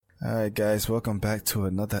Alright guys, welcome back to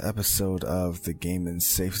another episode of the Gaming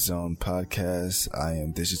Safe Zone podcast. I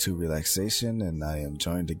am Digital Relaxation and I am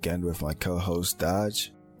joined again with my co-host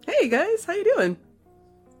Dodge. Hey guys, how you doing?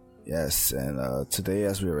 Yes, and today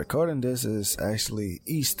as we're recording this is actually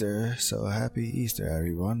Easter, so happy Easter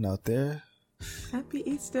everyone out there. Happy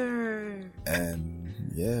Easter! And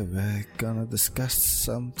yeah, we're gonna discuss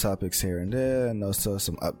some topics here and there and also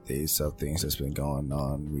some updates of things that's been going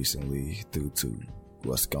on recently due to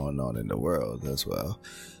what's going on in the world as well.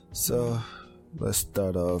 So let's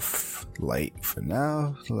start off light for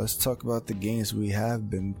now. Let's talk about the games we have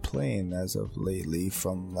been playing as of lately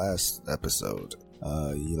from last episode.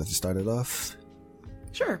 You like to start it off?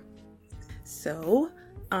 Sure. So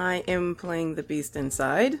I am playing The Beast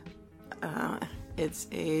Inside. It's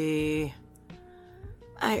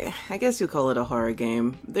I guess you call it a horror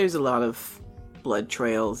game. There's a lot of blood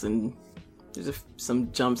trails and there's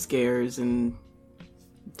some jump scares and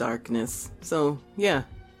darkness. So yeah,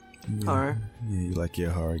 horror. Yeah, you like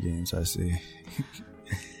your horror games, I see.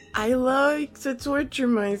 I like to torture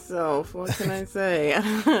myself. What can I say?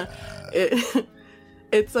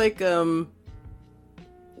 It's like a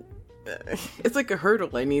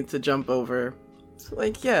hurdle I need to jump over. It's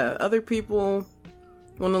like, yeah, other people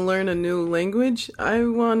want to learn a new language. I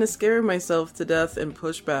want to scare myself to death and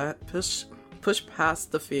push past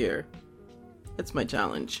the fear. It's my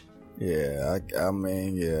challenge. Yeah,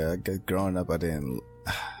 growing up I didn't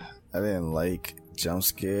like jump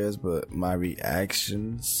scares, but my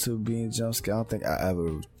reactions to being jump scared, I don't think I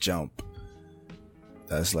ever jump.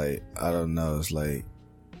 That's like, I don't know, it's like,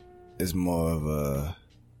 it's more of a,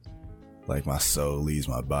 like my soul leaves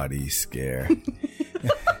my body scare.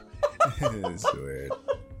 It's weird.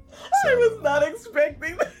 I was not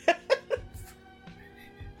expecting that.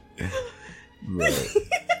 But,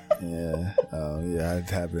 yeah, I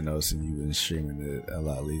have been noticing you've been streaming it a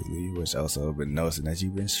lot lately, which also I've been noticing that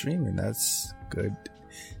you've been streaming. That's good.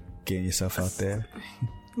 Getting yourself out there.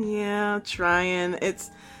 Yeah, trying.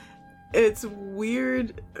 It's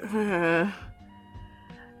weird. I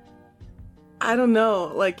don't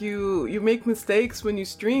know. Like you make mistakes when you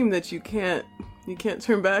stream that you can't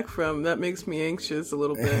turn back from. That makes me anxious a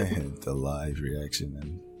little bit. The live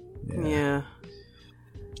reaction and yeah.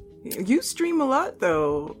 You stream a lot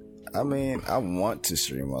though. I mean, I want to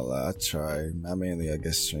stream a lot. I try. I mainly, I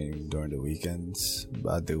guess, stream during the weekends,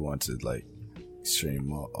 but I do want to like stream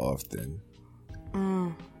more often.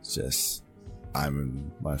 It's just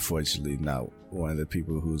I'm unfortunately not one of the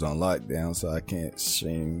people who's on lockdown, so I can't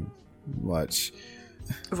stream much.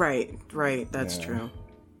 Right. That's true.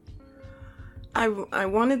 I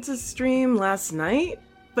wanted to stream last night,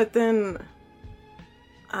 but then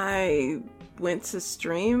I went to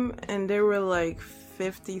stream and there were like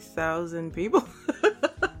 50,000 people.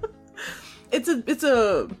 It's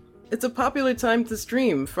a popular time to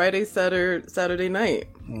stream, Friday, Saturday night.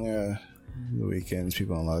 Yeah, the weekends,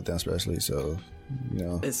 people on lockdown especially, so you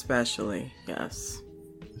know. Especially, yes.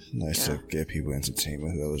 Nice to get people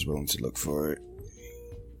entertainment, whoever's willing to look for it.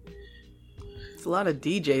 There's a lot of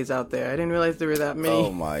DJs out there. I didn't realize there were that many.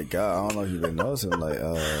 Oh my god, I don't know if you've been noticing, like,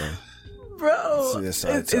 bro, is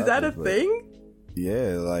that a thing?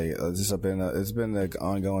 Yeah, like it's been an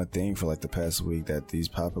ongoing thing for like the past week that these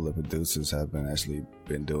popular producers have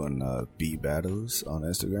been doing beat battles on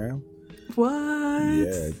Instagram. What?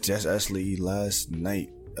 Yeah, just actually last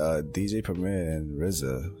night, DJ Premier and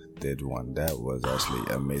RZA did one that was actually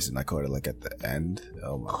amazing. I caught it like at the end.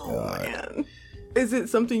 Oh my god! Man. Is it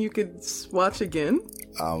something you could watch again?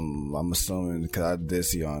 I'm assuming, because I did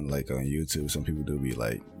see on YouTube, some people do be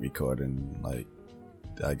like recording like,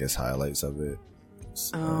 I guess, highlights of it.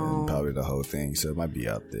 And probably the whole thing, so it might be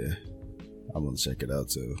out there. I'm gonna check it out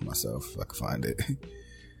too myself if I can find it.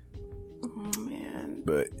 Oh man!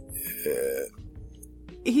 But yeah,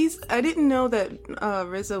 I didn't know that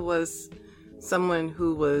RZA was someone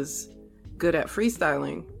who was good at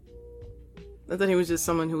freestyling. I thought he was just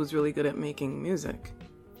someone who was really good at making music.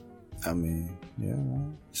 I mean, yeah,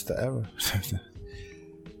 well, it's the era.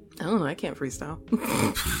 I don't know. I can't freestyle.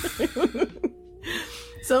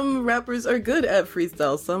 Some rappers are good at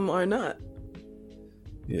freestyle, some are not.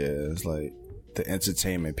 Yeah, it's like the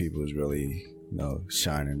entertainment people is really,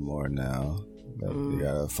 shining more now. They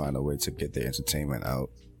gotta find a way to get their entertainment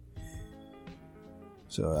out.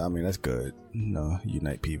 So, I mean, that's good.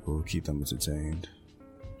 Unite people, keep them entertained.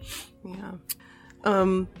 Yeah.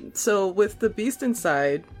 So with The Beast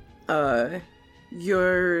Inside,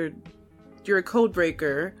 you're a code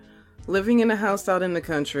breaker living in a house out in the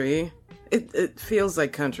country. It feels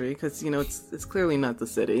like country because, it's clearly not the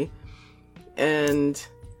city. And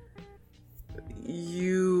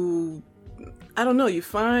you I don't know, you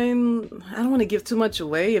find, I don't want to give too much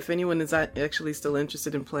away if anyone is actually still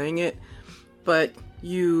interested in playing it, but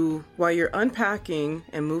while you're unpacking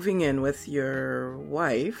and moving in with your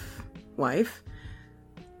wife,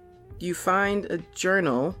 you find a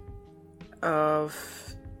journal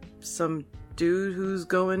of some dude who's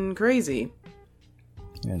going crazy.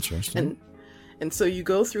 Interesting. And so you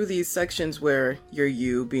go through these sections where you're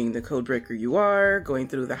you being the codebreaker you are, going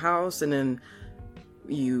through the house, and then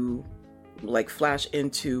you like flash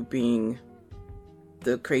into being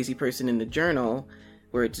the crazy person in the journal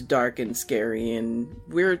where it's dark and scary and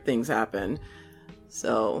weird things happen.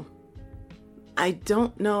 So I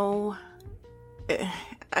don't know.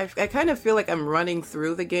 I kind of feel like I'm running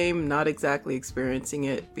through the game, not exactly experiencing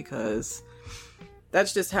it, because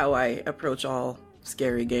that's just how I approach all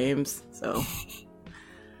scary games. So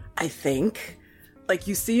I think like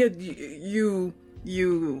you see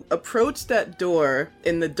you approach that door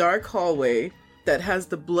in the dark hallway that has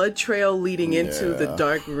the blood trail leading into the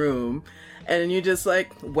dark room, and you're just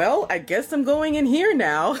like, well, I guess I'm going in here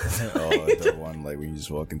now. The one like when you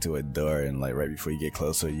just walk into a door and like right before you get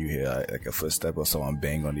closer you hear like a footstep or someone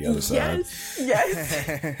bang on the other side.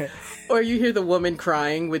 Yes. Or you hear the woman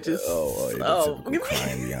crying, which is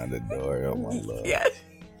crying behind the door. Oh my lord. Yeah.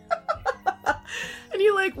 And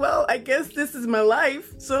you're like, well, I guess this is my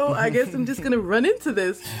life, so I guess I'm just gonna run into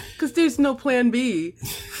this, because there's no plan B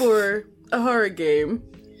for a horror game.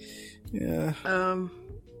 Yeah.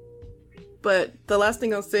 But the last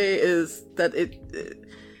thing I'll say is that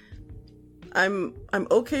I'm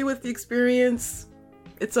okay with the experience.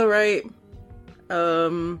 It's all right.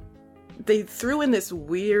 They threw in this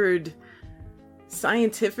weird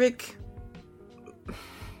scientific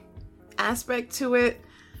aspect to it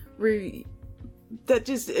that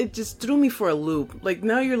just threw me for a loop. Like,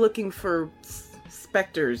 now you're looking for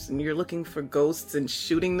specters and you're looking for ghosts and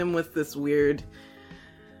shooting them with this weird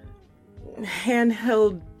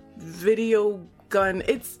handheld video gun.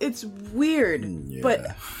 It's weird,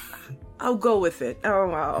 but I'll go with it.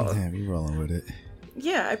 Yeah, be rolling with it.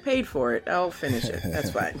 Yeah, I paid for it. I'll finish it.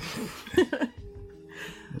 That's fine.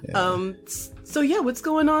 So yeah, what's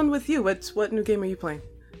going on with you? What new game are you playing?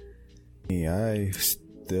 I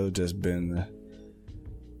still just been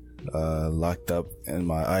locked up in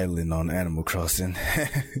my island on Animal Crossing,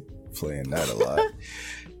 playing that a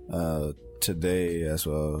lot. Today as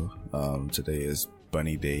well. Today is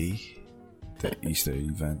Bunny Day, the Easter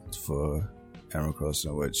event for Animal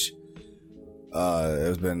Crossing, which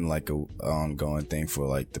it's been like a ongoing thing for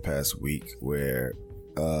like the past week, where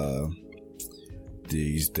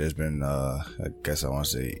there's been I guess I want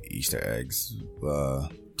to say Easter eggs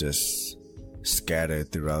just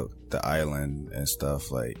scattered throughout the island and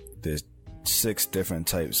stuff. Like, there's 6 different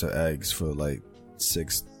types of eggs for like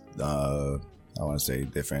 6 I want to say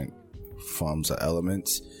different forms of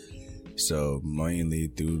elements. So mainly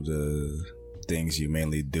through the things you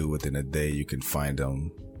mainly do within a day, you can find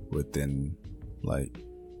them within like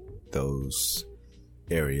those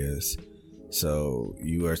areas. So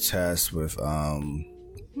you are tasked with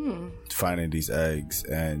finding these eggs,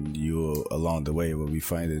 and you along the way will be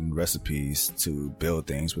finding recipes to build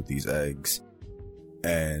things with these eggs.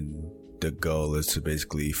 And the goal is to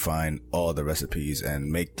basically find all the recipes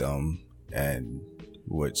and make them, and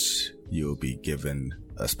which you'll be given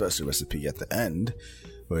a special recipe at the end,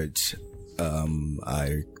 which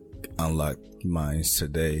I unlocked mine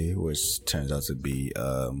today, which turns out to be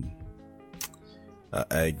an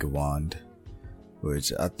egg wand,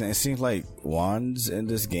 which I think it seems like wands in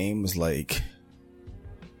this game is like,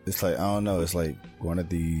 it's like, I don't know, it's like one of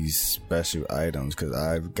these special items, because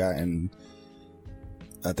I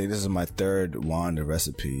think this is my 3rd wand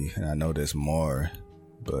recipe, and I know there's more,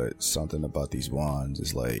 but something about these wands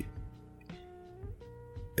is like,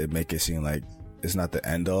 it make it seem like it's not the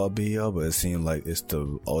end all be all, but it seems like it's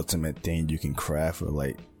the ultimate thing you can craft with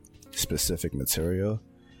like specific material.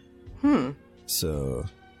 So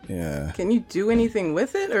yeah. Can you do anything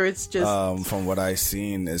with it, or it's just from what I've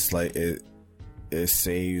seen, it's like it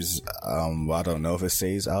saves I don't know if it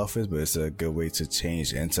saves outfits, but it's a good way to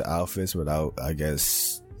change into outfits without, I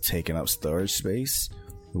guess, taking up storage space,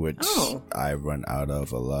 which I run out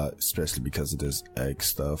of a lot, especially because of this egg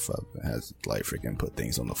stuff. I had to like freaking put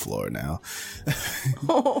things on the floor now.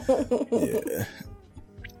 Yeah.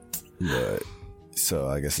 But so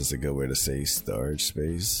I guess it's a good way to save storage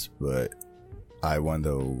space, but I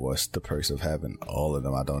wonder what's the perks of having all of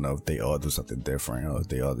them. I don't know if they all do something different or if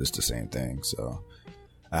they all just the same thing. So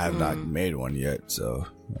I have not made one yet, so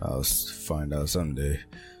I'll find out someday.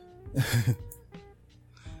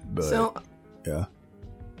 But so yeah,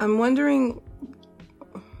 I'm wondering,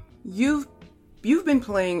 you've you've been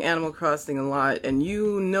playing Animal Crossing a lot, and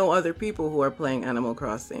you know other people who are playing Animal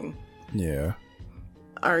Crossing. Yeah.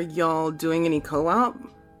 Are y'all doing any co-op?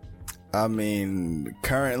 I mean,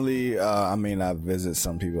 currently, I visit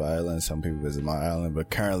some people's islands, some people visit my island, but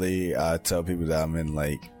currently I tell people that I'm in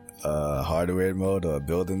like hardware mode or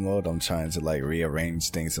building mode. I'm trying to like rearrange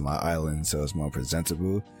things in my island so it's more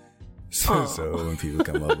presentable. So when people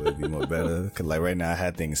come up, it'll be more better. Cause like right now I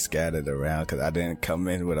had things scattered around cause I didn't come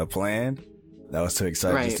in with a plan. I was too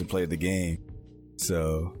excited just to play the game.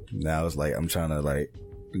 So now it's like, I'm trying to like,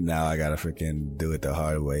 now I gotta freaking do it the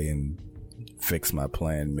hard way and fix my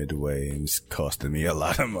plan midway, and it's costing me a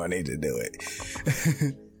lot of money to do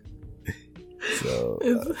it. So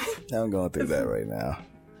I'm going through that right now.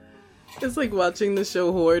 It's like watching the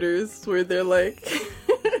show Hoarders, where they're like,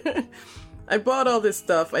 I bought all this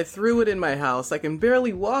stuff, I threw it in my house, I can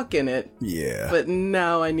barely walk in it. Yeah. But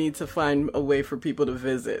now I need to find a way for people to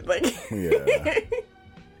visit. Like, yeah.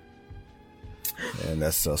 And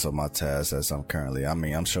that's also my task as I'm currently, I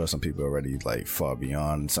mean, I'm sure some people already like far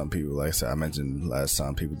beyond. Some people, like I said, I mentioned last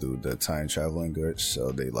time, people do the time traveling glitch,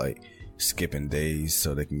 so they like skipping days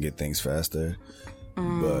so they can get things faster.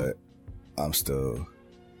 But I'm still,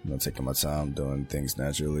 taking my time doing things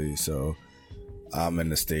naturally. So I'm in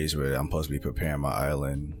the stage where I'm supposed to be preparing my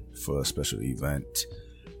island for a special event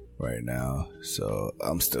right now. So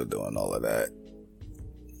I'm still doing all of that.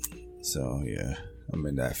 So yeah, I'm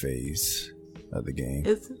in that phase of the game.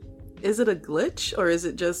 Is it a glitch or is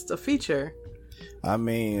it just a feature? I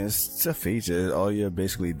mean, it's a feature. All you're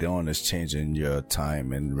basically doing is changing your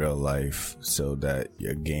time in real life so that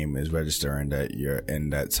your game is registering that you're in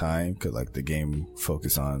that time. Cause like the game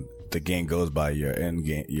goes by your end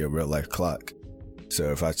game, your real life clock.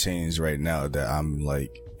 So if I change right now that I'm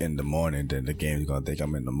like in the morning, then the game's gonna think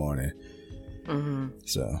I'm in the morning.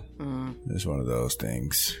 So it's one of those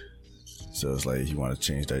things. So it's like if you want to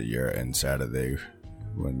change that you're in Saturday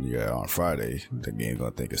when you're on Friday, the game's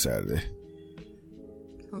gonna think it's Saturday.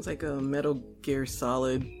 Sounds like a Metal Gear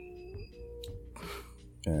Solid.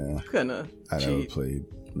 Yeah. Kinda I cheat. never played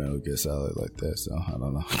Metal Gear Solid like that, so I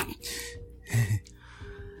don't know.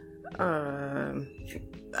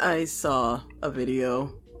 I saw a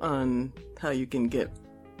video on how you can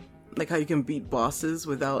beat bosses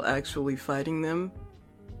without actually fighting them.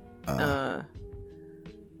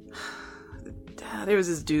 There was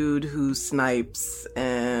this dude who snipes,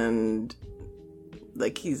 and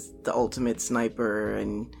like he's the ultimate sniper,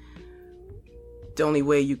 and the only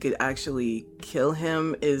way you could actually kill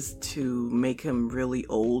him is to make him really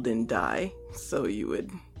old and die. So you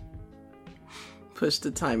would push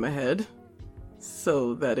the time ahead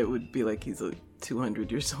so that it would be like he's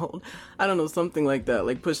 200 years old. I don't know, something like that.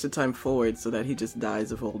 Like push the time forward so that he just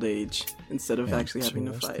dies of old age instead of actually having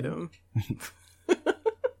to fight him.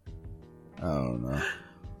 I don't know.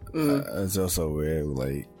 It's also weird,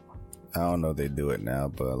 like, I don't know if they do it now,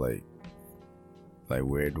 but like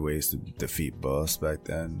weird ways to defeat boss back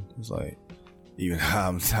then. It's like, even how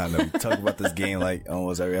I'm trying to talk about this game like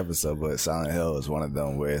almost every episode, but Silent Hill is one of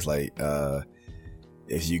them where it's like,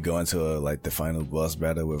 if you go into the final boss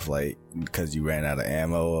battle with like, because you ran out of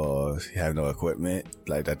ammo or you have no equipment,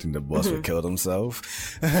 like I think the boss would kill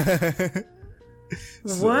himself.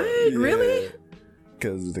 What? Yeah. Really?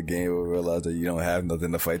 Because the game will realize that you don't have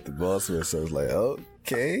nothing to fight the boss with, so it's like,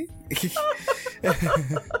 okay.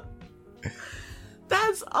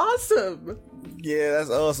 That's awesome. Yeah, that's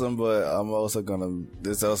awesome, but I'm also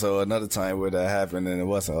there's also another time where that happened and it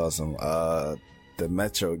wasn't awesome. The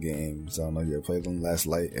Metro games, I don't know if you ever played them, Last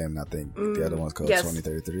Light, and I think the other one's called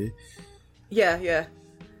 2033. Yeah.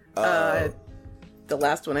 The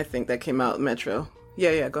last one I think that came out, Metro.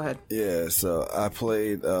 Yeah, go ahead. Yeah, so I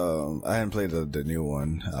played, I hadn't played the new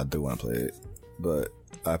one. I do want to play it. But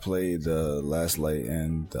I played the Last Light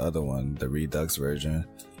and the other one, the Redux version.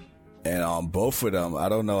 And on both of them, I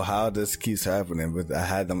don't know how this keeps happening, but I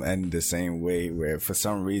had them end the same way, where for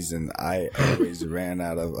some reason I always ran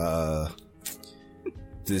out of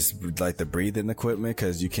this, like, the breathing equipment,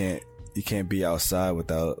 because you can't be outside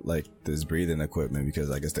without like this breathing equipment, because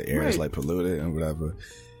I guess the air is like polluted and whatever.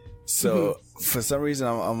 So for some reason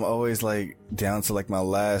I'm always like down to like my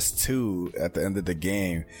last two at the end of the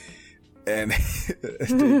game, and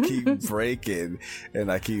they keep breaking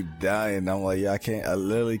and I keep dying. I'm like, I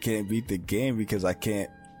literally can't beat the game because I can't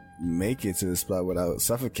make it to the spot without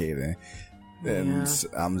suffocating. And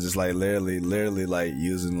I'm just like literally like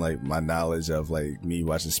using like my knowledge of like me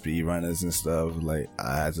watching speedrunners and stuff. Like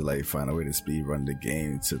I had to like find a way to speedrun the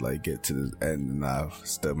game to like get to the end, and I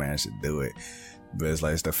still managed to do it. But it's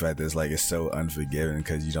like, it's the fact that it's like, it's so unforgiving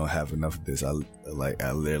because you don't have enough of this. I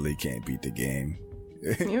literally can't beat the game.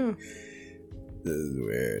 Yeah. This is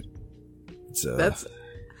weird. So That's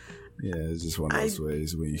yeah, it's just one of those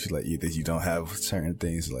ways where you feel like either you don't have certain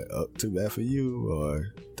things like, oh, too bad for you,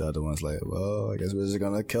 or the other one's like, well, I guess we're just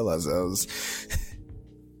gonna kill ourselves.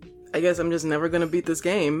 I guess I'm just never gonna beat this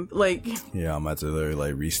game. Like, yeah, I'm about to literally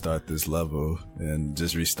like restart this level and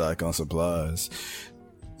just restock on supplies.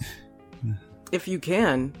 if you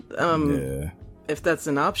can, Yeah. if that's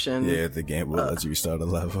an option. Yeah, if the game will let you restart a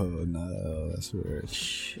level. No, that's weird.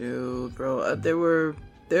 Shoot, bro. There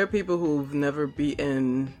are people who've never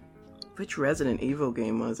beaten. Which Resident Evil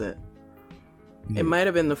game was it? It might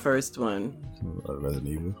have been the first one. Resident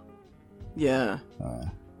Evil? Yeah.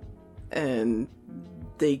 And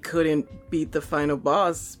they couldn't beat the final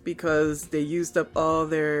boss because they used up all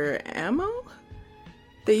their ammo?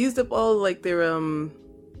 They used up all, like, their,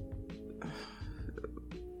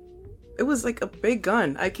 It was like a big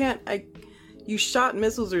gun. You shot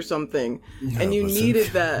missiles or something, and you needed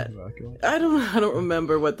that. I don't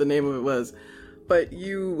remember what the name of it was, but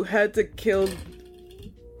you had to kill.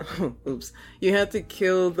 Oops! You had to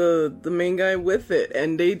kill the main guy with it,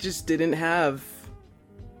 and they just didn't have.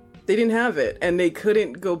 They didn't have it, and they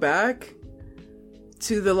couldn't go back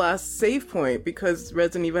to the last save point because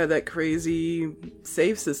Resident Evil had that crazy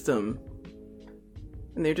save system.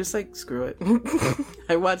 And they're just like, screw it.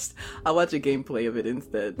 I'll watch a gameplay of it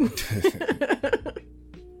instead.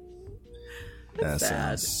 That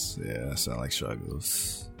sad. sounds like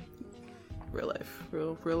struggles.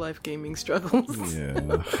 Real life gaming struggles.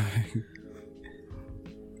 Yeah.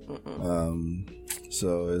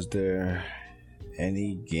 So is there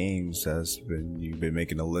any games you've been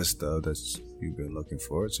making a list of that you've been looking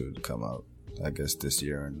forward to come out, I guess, this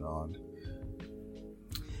year and on?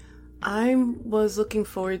 I was looking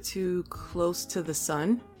forward to Close to the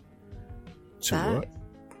Sun. What?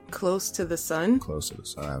 Close to the Sun. Close to the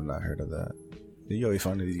Sun. I have not heard of that. You always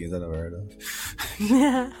find these games I never heard of.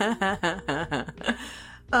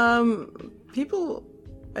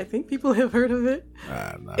 I think people have heard of it.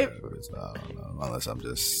 I've not heard of it, so I don't know. Unless I'm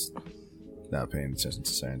just not paying attention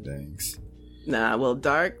to certain things. Nah, well,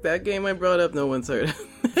 Dark, that game I brought up, no one's heard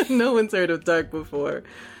of. No one's heard of Dark before.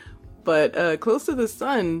 But Close to the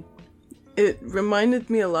Sun, it reminded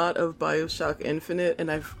me a lot of BioShock Infinite, and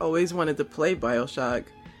I've always wanted to play BioShock.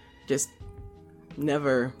 Just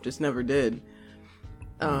never did.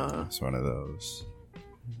 It's one of those.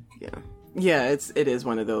 Yeah, it is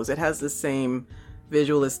one of those. It has the same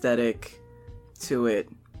visual aesthetic to it.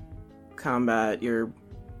 Combat, you're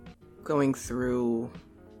going through.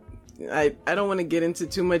 I don't want to get into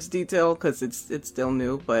too much detail because it's still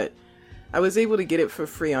new, but I was able to get it for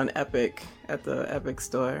free on Epic at the Epic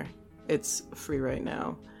store. It's free right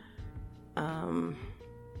now.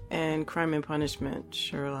 And Crime and Punishment,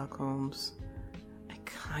 Sherlock Holmes. I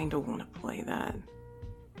kind of want to play that.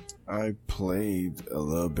 I played a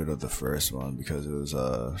little bit of the first one because it was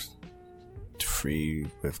free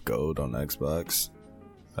with gold on Xbox.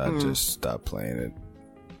 I just stopped playing it.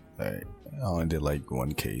 I only did like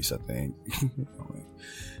one case, I think.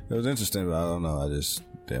 It was interesting, but I don't know. I just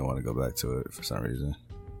didn't want to go back to it for some reason.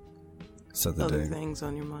 Other things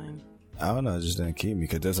on your mind? I don't know. It just didn't keep me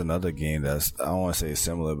because there's another game that's, I don't want to say it's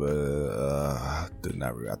similar, but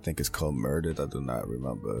I think it's called Murdered. I do not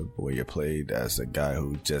remember, where you're played as a guy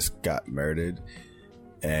who just got murdered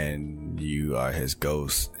and you are his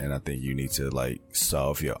ghost, and I think you need to like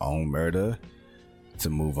solve your own murder to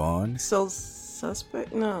move on. So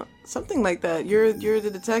suspect? No, something like that. You're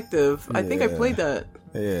the detective. I think I played that.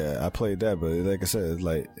 Yeah, I played that, but like I said, it's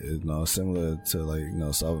like, similar to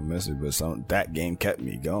like, solving mystery, but that game kept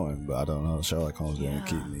me going, but I don't know, Sherlock Holmes didn't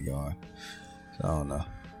keep me going. So I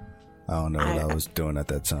don't know what I was doing at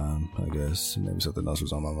that time. I guess maybe something else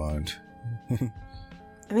was on my mind.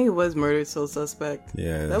 I think it was Murdered Soul Suspect.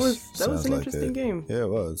 Yeah, that was an interesting game. Yeah, it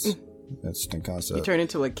was. Interesting concept. You turn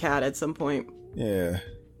into a cat at some point. Yeah,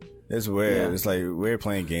 it's weird. Yeah. It's like we're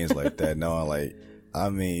playing games like that, knowing like, I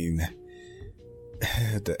mean,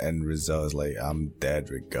 the end result is like I'm dead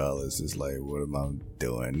regardless. It's like, what am I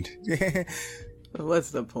doing?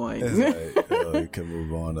 What's the point? It's like, you can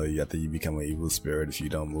move on, or you become an evil spirit if you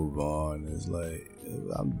don't move on. It's like,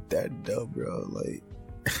 I'm dead though, bro. Like,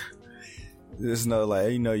 there's no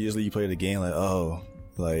like, usually you play the game like, oh,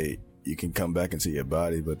 like you can come back into your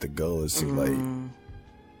body, but the goal is to like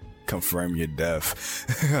confirm your death.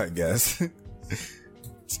 I guess.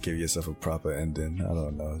 Just give yourself a proper ending. I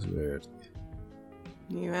don't know. It's weird.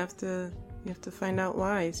 You have to find out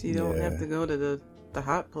why, so you don't have to go to the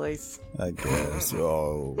hot place. I guess.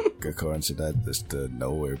 According to that, it's the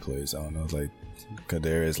nowhere place. I don't know. It's like, because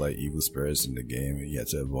there is like evil spirits in the game, and you have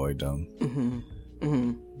to avoid them.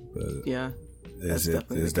 But yeah,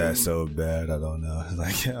 Is that so bad? I don't know.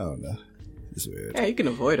 Like, I don't know. It's weird. Yeah, you can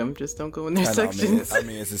avoid them. Just don't go in their sections. I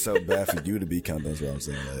mean, is it so bad for you to become? That's what I'm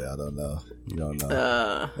saying. Like, I don't know. You don't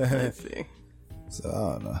know. I see. So I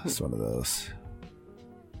don't know. It's one of those.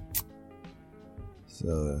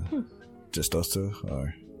 So, just those two,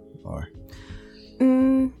 or?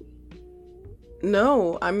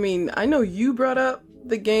 No, I mean, I know you brought up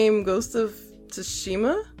the game Ghost of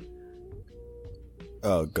Tsushima.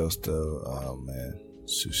 Oh, Ghost of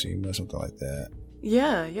Tsushima, something like that.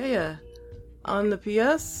 Yeah. On the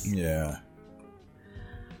PS. Yeah.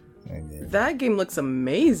 That game looks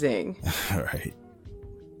amazing. Right.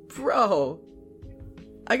 Bro,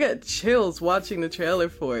 I got chills watching the trailer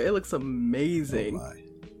for it. It looks amazing. Oh my.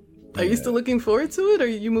 Are you still looking forward to it, or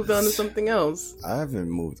you moved on to something else? I haven't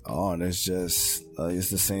moved on. It's just it's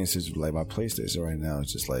the same situation. Like my PlayStation right now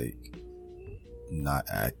is just like not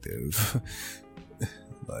active.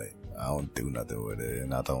 Like I don't do nothing with it,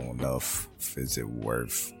 and I don't know if is it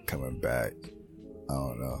worth coming back. I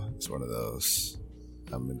don't know. It's one of those.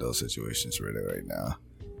 I'm in those situations really right now.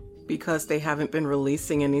 Because they haven't been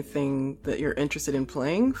releasing anything that you're interested in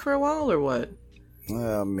playing for a while, or what?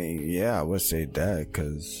 I mean, yeah, I would say that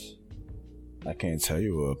because I can't tell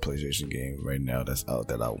you a PlayStation game right now that's out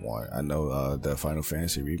that I want. I know the Final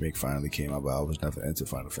Fantasy remake finally came out, but I was never into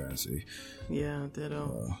Final Fantasy. Yeah,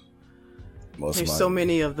 ditto. There's so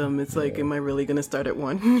many of them. It's like, am I really gonna start at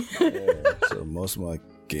one? So most of my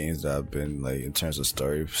games that I've been like, in terms of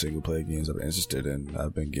story, single player games I've been interested in,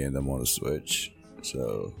 I've been getting them on the Switch.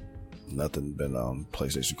 So nothing been on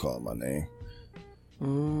PlayStation calling my name.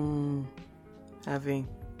 Heavy.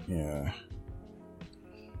 Yeah.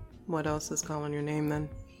 What else is calling your name then?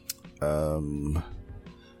 I'm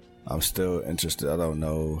still interested. I don't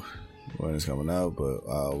know when it's coming out, but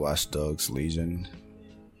Watch Dogs Legion.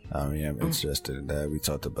 I mean, I'm interested in that. We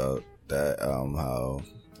talked about that. How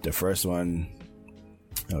the first one,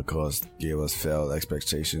 of course, gave us failed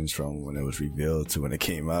expectations from when it was revealed to when it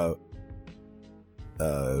came out.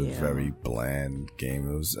 Very bland game.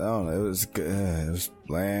 It was, I don't know, it was good. It was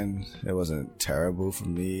bland. It wasn't terrible for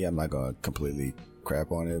me. I'm not gonna completely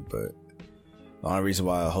crap on it, but the only reason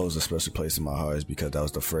why it holds a special place in my heart is because that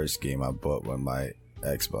was the first game I bought with my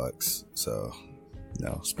Xbox. So,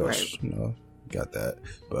 special, right. Got that.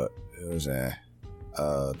 But it was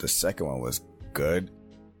the second one was good.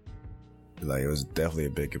 Like, it was definitely a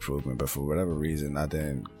big improvement, but for whatever reason, I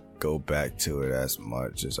didn't go back to it as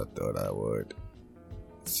much as I thought I would.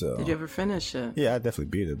 So, did you ever finish it? Yeah, I definitely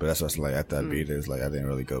beat it, but that's what's like, after I beat it, it's like I didn't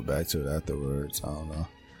really go back to it afterwards. I don't know.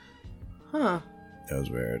 Huh. It was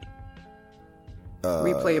weird.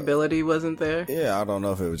 Replayability wasn't there? Yeah, I don't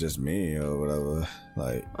know if it was just me or whatever.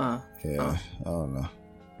 Like, I don't know.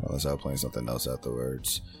 Unless I was playing something else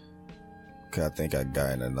afterwards. Cause I think I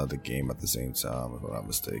got in another game at the same time, if I'm not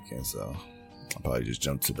mistaken. So I'll probably just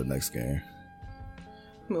jump to the next game.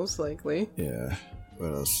 Most likely. Yeah.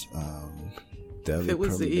 What else? If it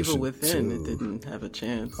was The Evil Within, it didn't have a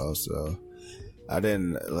chance. Also, I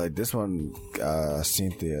didn't like this one. I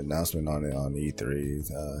seen the announcement on it on E3.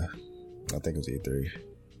 I think it was E3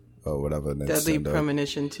 or whatever. Nintendo. Deadly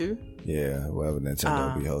Premonition 2? Yeah, whatever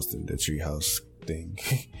Nintendo be hosting, the Treehouse thing.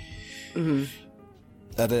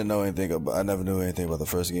 I didn't know anything about. I never knew anything about the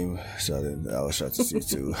first game, so I was shocked to see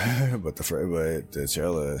too. But the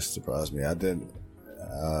trailer surprised me. I didn't.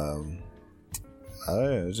 I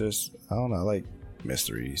don't know. I like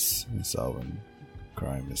mysteries and solving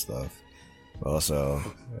crime and stuff. But also,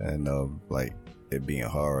 like it being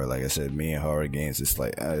horror. Like I said, me and horror games, it's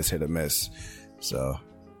like it's hit or miss. So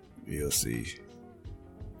you'll see.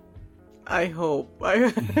 I hope.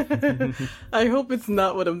 I hope it's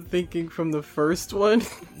not what I'm thinking from the first one.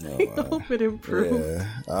 No, I hope it improves.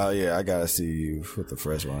 Yeah. I gotta see you with the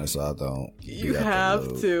first one, so I don't. You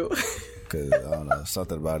have to. Because, I don't know,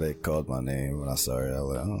 something about it called my name when I saw it. I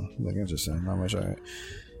was like, look interesting. Not much right.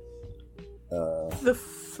 The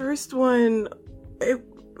first one, it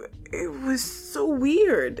was so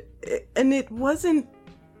weird. And it wasn't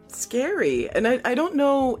scary. And I don't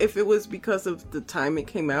know if it was because of the time it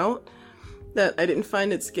came out that I didn't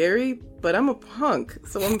find it scary, but I'm a punk.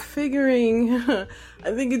 So I'm figuring, I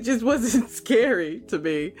think it just wasn't scary to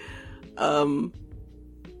me. And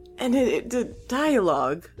the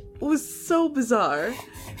dialogue was so bizarre.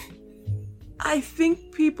 I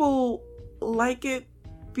think people like it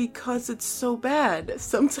because it's so bad.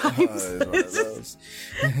 Sometimes it's just,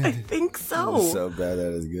 I think so. It's so bad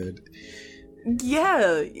that it's good.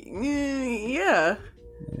 Yeah. Yeah,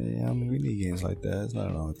 I mean, we need games like that. There's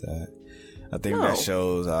nothing wrong with that. I think that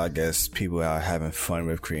shows, I guess, people are having fun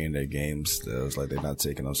with creating their games still. It's like they're not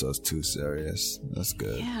taking themselves too serious. That's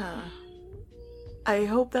good. Yeah. I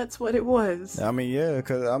hope that's what it was. I mean, yeah,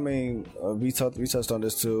 because I mean, we touched on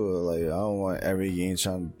this too. Like, I don't want every game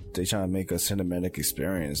trying to make a cinematic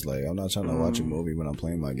experience. Like, I'm not trying to watch a movie when I'm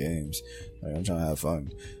playing my games. Like, I'm trying to have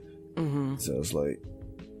fun. So it's like,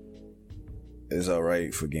 it's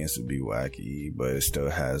alright for games to be wacky, but it still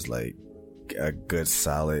has like a good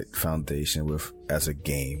solid foundation as a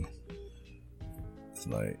game. It's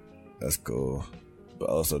like, that's cool. But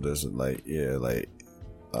also there's like, yeah, like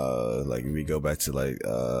we go back to like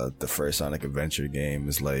the first Sonic Adventure game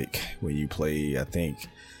is like when you play, I think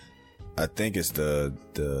it's the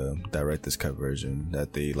director's cut version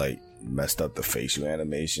that they like messed up the facial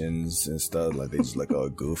animations and stuff. Like they just like all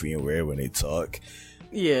goofy and weird when they talk.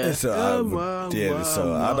 Yeah. So I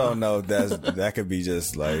don't know if that could be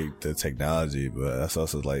just like the technology, but that's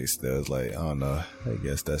also like still like, I don't know. I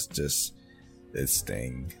guess that's just its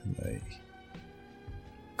thing. Like,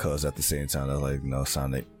 cause at the same time, they're like,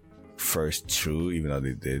 Sonic first true, even though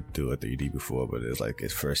they did do a 3D before, but it's like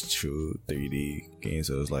its first true 3D game.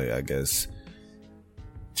 So it's like, I guess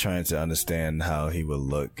trying to understand how he would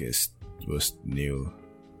look was new,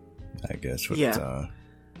 I guess, for the time.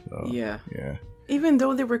 So, yeah. Even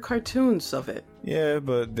though there were cartoons of it. Yeah,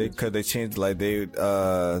 but they changed, like they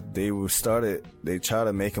tried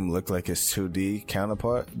to make him look like his 2D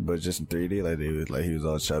counterpart, but just in 3D, like he was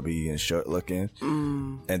all chubby and short looking,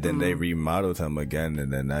 and then they remodeled him again,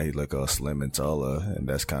 and then now he look all slim and taller, and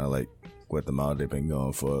that's kind of like what the model they've been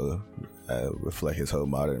going for, reflect his whole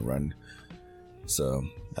modern run. So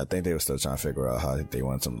I think they were still trying to figure out how they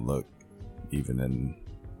want him to look, even in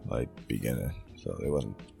like beginning. So they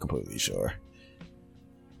wasn't completely sure.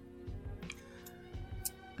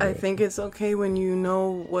 I think it's okay when you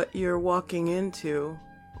know what you're walking into.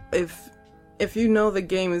 If you know the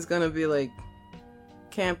game is gonna be like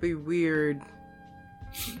campy, weird,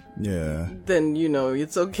 then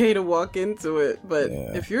it's okay to walk into it. But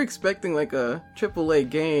if you're expecting like a AAA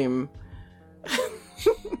game,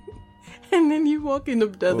 and then you walk into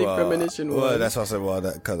Deadly Premonition 1. Well, that's also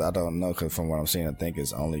because I don't know. Because from what I'm seeing, I think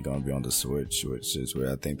it's only going to be on the Switch, which is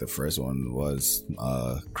where I think the first one was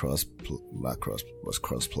cross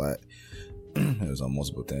plat. It was on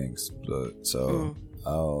multiple things, so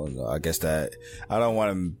I don't know. I guess that I don't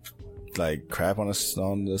want to like crap on the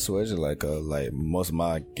Switch. Like most of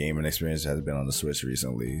my gaming experience has been on the Switch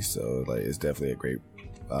recently, so like it's definitely a great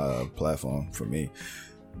platform for me.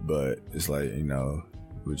 But it's like,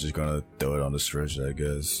 we're just gonna throw it on the Switch, I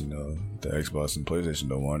guess. The Xbox and PlayStation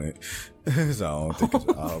don't want it. So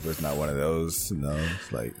I hope it's not one of those.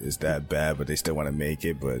 It's like it's that bad, but they still want to make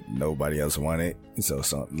it, but nobody else want it. So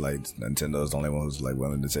something like Nintendo's the only one who's like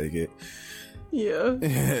willing to take it. Yeah.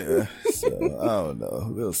 So I don't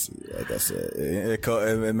know. We'll see. Like I said,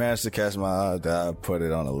 it managed to catch my eye that I put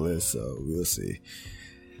it on a list. So we'll see.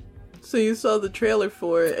 So you saw the trailer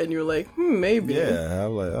for it, and you're like, maybe. Yeah,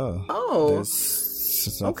 I'm like, oh.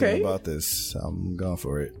 There's something about this. I'm going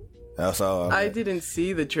for it. I didn't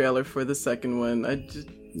see the trailer for the second one. I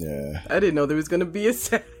didn't know there was going to be a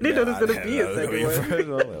second one. I didn't know there was going to be a second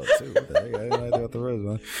one. I had no idea what the first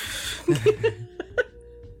one.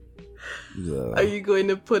 So, are you going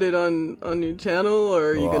to put it on your channel, or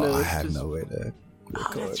are you going to? I have no way to.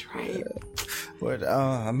 That's right. Yeah. But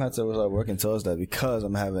I'm going to start working towards that because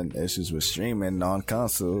I'm having issues with streaming on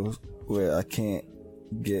console where I can't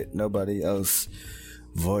get nobody else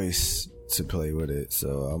voice to play with it.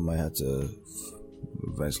 So I might have to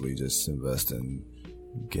eventually just invest in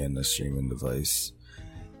getting a streaming device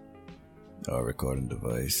or recording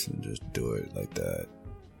device and just do it like that,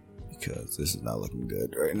 because this is not looking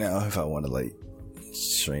good right now. If I want to like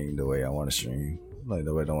stream the way I want to stream, like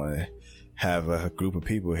the way I don't want to have a group of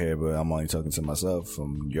people here, but I'm only talking to myself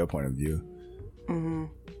from your point of view.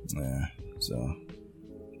 Yeah, so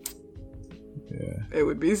yeah, it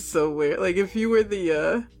would be so weird. Like if you were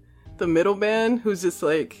the middleman who's just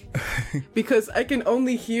like, because I can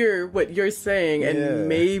only hear what you're saying and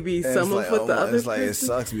maybe some of what the other. It's like, it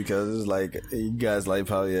sucks because it's like you guys like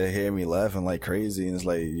probably hear me laughing like crazy, and it's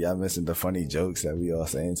like y'all missing the funny jokes that we all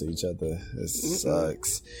saying to each other. It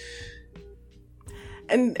sucks.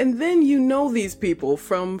 And then these people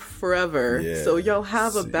from forever, so y'all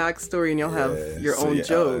have a backstory and y'all have your own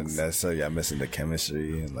jokes. That's so y'all missing the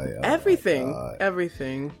chemistry and like everything.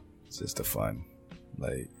 It's just the fun,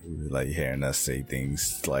 like hearing us say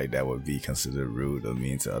things like that would be considered rude or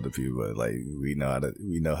mean to other people. But like we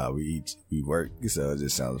know how we work, so it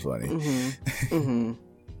just sounds funny.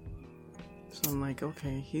 So I'm like,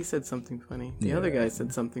 okay, he said something funny. The other guy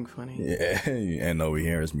said something funny. Yeah, and all we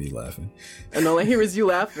hear is me laughing. And all I hear is you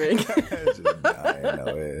laughing. Just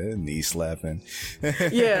dying, knee slapping.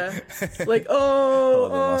 Yeah, like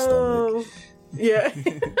oh. Yeah.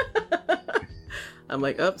 I'm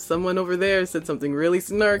like, up, someone over there said something really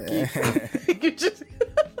snarky. You just...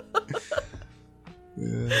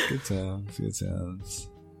 Yeah, good times, good times.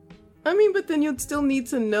 I mean, but then you'd still need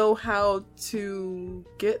to know how to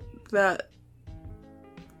get that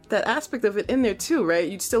aspect of it in there too, right?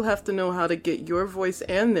 You'd still have to know how to get your voice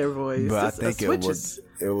and their voice. But I think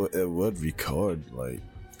it would record, like,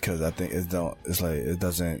 because I think it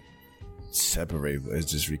doesn't separate. It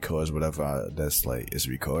just records whatever that's like it's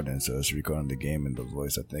recording. So it's recording the game and the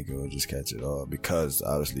voice. I think it will just catch it all, because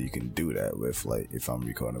obviously you can do that with, like, if I'm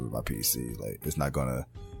recording with my PC, like, it's not gonna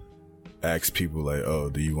ask people like, oh,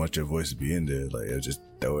 do you want your voice to be in there? Like, it'll just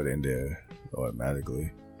throw it in there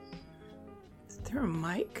automatically. Is there a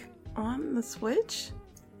mic on the Switch?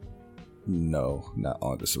 No, not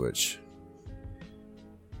on the Switch.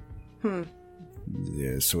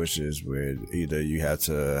 Yeah, Switch is where either you have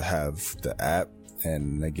to have the app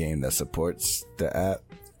and the game that supports the app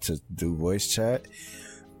to do voice chat,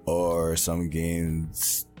 or some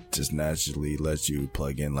games just naturally let you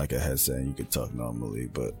plug in like a headset and you can talk normally,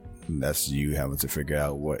 but that's you having to figure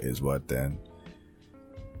out what is what then.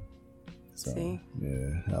 So, see?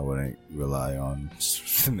 Yeah, I wouldn't rely on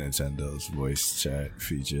Nintendo's voice chat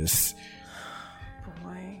features.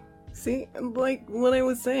 Boy. See, like what I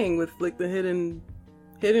was saying with, like, the hidden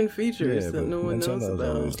features that no one knows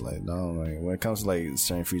about. Always like, no, like, when it comes to, like,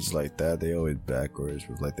 certain features like that, they always backwards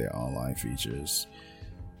with, like, their online features.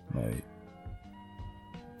 Like,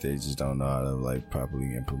 they just don't know how to, like,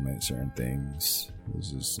 properly implement certain things. It's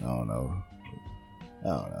just, I don't know.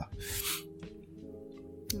 Nah.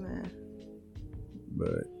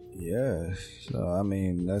 But yeah, so I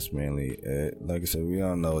mean, that's mainly it. Like I said, we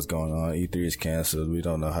don't know what's going on. E3 is canceled. We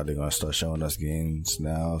don't know how they're gonna start showing us games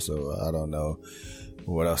now, so I don't know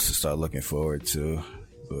what else to start looking forward to.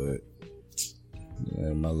 But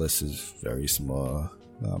yeah, my list is very small.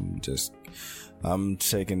 I'm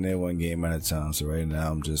taking it one game at a time. So right now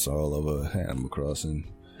I'm just all over Animal Crossing.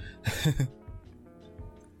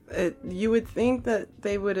 You would think that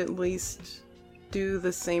they would at least do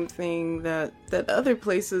the same thing that other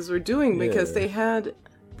places were doing, because I'm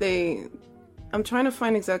trying to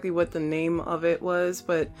find exactly what the name of it was,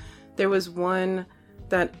 but there was one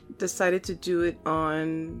that decided to do it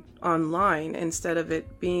online instead of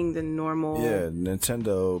it being the normal. Yeah,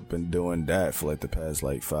 Nintendo been doing that for like the past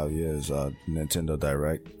like 5 years. Nintendo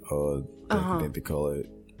Direct, or I think they call it.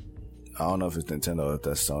 I don't know if it's Nintendo or if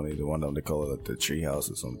that's Sony. The one of them, they call it like the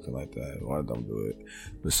Treehouse or something like that. One of them do it.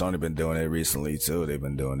 But Sony been doing it recently too. They've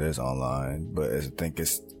been doing this online, but I think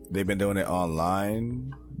they've been doing it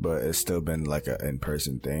online, but it's still been like an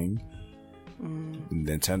in-person thing.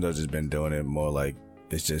 Nintendo just been doing it more like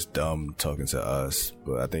it's just them talking to us.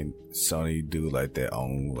 But I think Sony do like their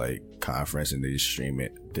own like conference and they just stream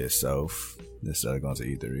it themselves instead of going to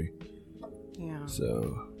E3. Yeah.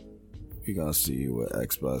 So we're gonna see what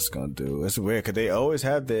Xbox gonna do. It's weird because they always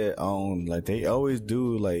have their own, like, they always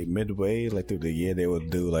do like midway, like through the year, they will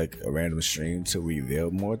do like a random stream to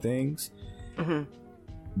reveal more things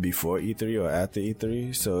before E3 or after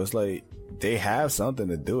E3. So it's like they have something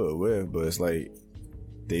to do it with, but it's like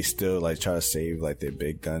they still like try to save like their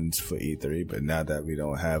big guns for E3. But now that we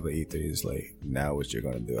don't have an E3, it's like now what you're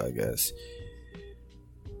gonna do, I guess.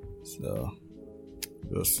 So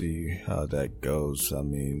we'll see how that goes. I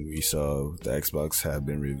mean, we saw the Xbox have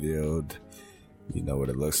been revealed. We know what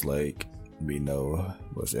it looks like. We know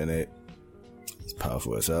what's in it. It's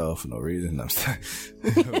powerful as hell for no reason.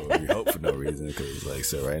 We hope for no reason, because like,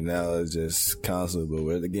 so right now it's just console, but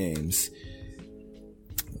where are the games?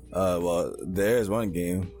 Well, there's one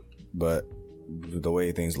game, but the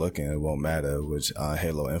way things looking, it won't matter, which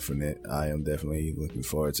Halo Infinite, I am definitely looking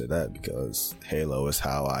forward to that, because Halo is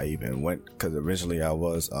how I even went, because originally I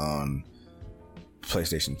was on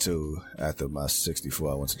PlayStation 2. After my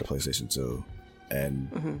 64, I went to the PlayStation 2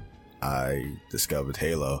 and I discovered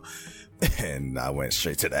Halo and I went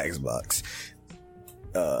straight to the Xbox.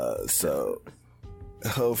 So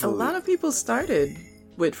hopefully, a lot of people started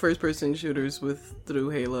with first-person shooters through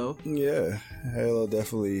Halo. Yeah, Halo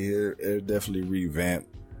definitely revamped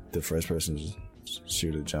the first-person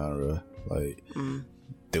shooter genre. Like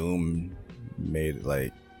Doom made it,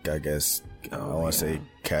 like, I guess I want to say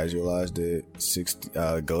casualized it.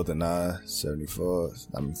 GoldenEye 74.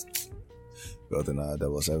 I mean,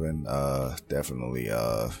 GoldenEye 007. Definitely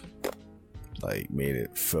like made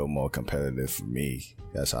it feel more competitive for me.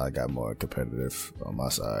 That's how I got more competitive on my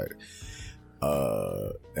side.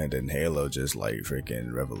 And then Halo just like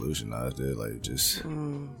freaking revolutionized it. Like, just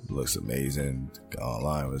looks amazing.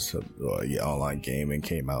 Online gaming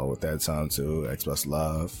came out with that time too. Xbox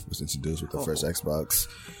Live was introduced with the first Xbox.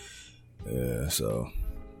 Yeah, so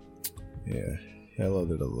yeah, Halo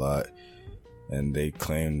did a lot, and they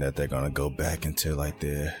claim that they're gonna go back into like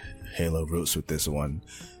their Halo roots with this one.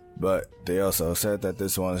 But they also said that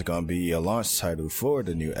this one is gonna be a launch title for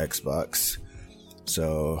the new Xbox,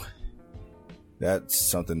 so that's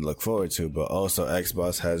something to look forward to. But also,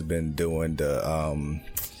 Xbox has been doing the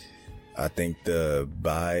I think the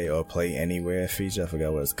buy or play anywhere feature. I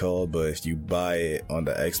forgot what it's called, but if you buy it on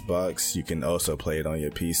the Xbox, you can also play it on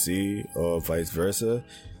your PC or vice versa.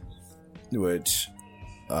 Which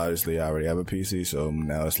obviously I already have a PC, so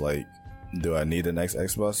now it's like, do I need the next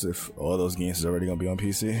Xbox if all those games is already gonna be on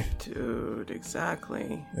PC? Dude,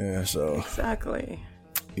 exactly. Yeah, so exactly.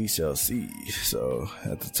 We shall see. So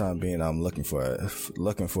at the time being, I'm looking forward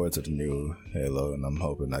to the new Halo, and I'm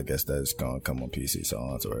hoping, I guess, that it's gonna come on PC, so I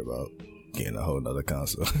don't have to worry about getting a whole nother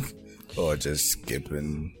console or just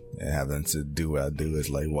skipping and having to do what I do is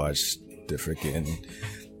like watch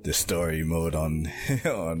the story mode on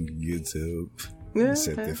on YouTube. Yeah.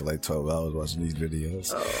 Sit there for like 12 hours watching these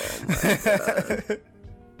videos. Oh my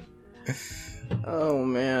god. Oh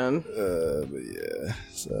man. But yeah,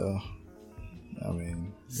 so I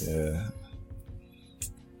mean, yeah.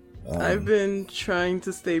 I've been trying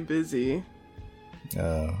to stay busy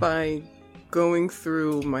by going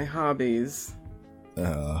through my hobbies.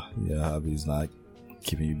 Your hobby's not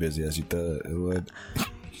keeping you busy as you thought it would.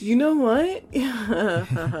 You know what?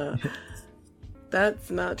 That's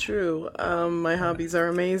not true. My hobbies are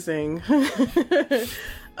amazing.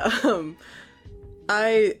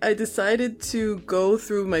 I decided to go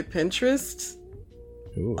through my Pinterest.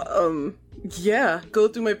 Ooh. Yeah, go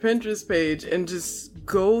through my Pinterest page and just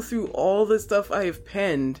go through all the stuff I have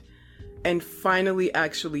penned and finally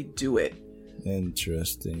actually do it.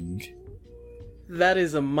 Interesting. That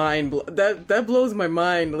is a that blows my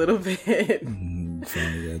mind a little bit.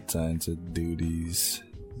 Finally got time to do these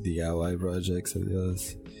DIY projects of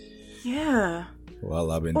yours. Yeah.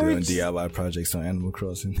 Well, I've been doing DIY projects on Animal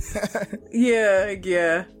Crossing.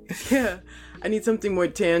 Yeah. I need something more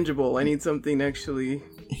tangible. I need something actually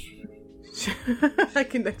I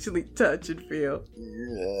can actually touch and feel.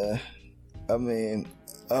 Yeah. I mean,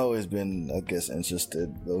 I've always been, I guess,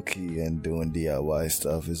 interested low-key in doing DIY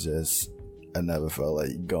stuff. It's just, I never felt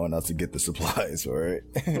like going out to get the supplies for it.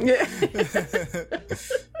 Yeah.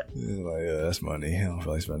 Like, that's money. I don't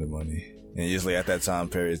feel like spending money. And usually at that time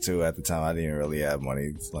period too, at the time I didn't really have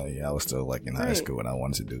money. It's like I was still like in high school and I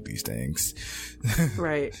wanted to do these things.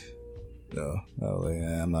 Right. So I was like,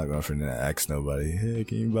 I'm not going to ask nobody, hey,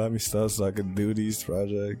 can you buy me stuff so I can do these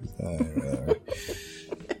projects?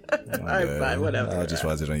 Alright, fine, whatever. I'll just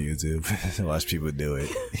watch it on YouTube and watch people do it.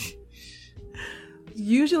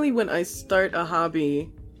 Usually when I start a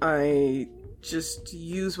hobby, I just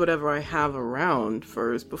use whatever I have around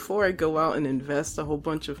first before I go out and invest a whole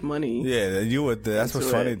bunch of money. Yeah, you would. That's what's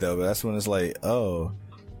funny though. But that's when it's like, oh,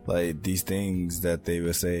 like these things that they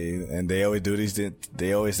would say, and they always do these.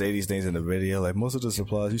 They always say these things in the video. Like most of the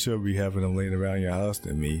supplies, you should be having them laying around your house.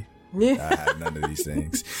 Than me. Yeah. I have none of these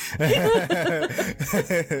things.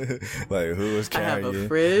 Like who is carrying? I have a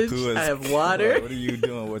fridge. I have water. Like, what are you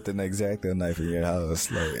doing with an X-Acto knife in your house?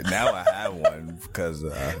 Like now I have one because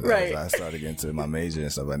I started getting to my major and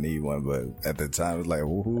stuff. I need one, but at the time it's like,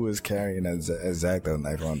 well, who is carrying an X-Acto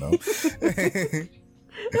knife on them?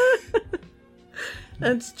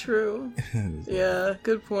 That's true. Yeah,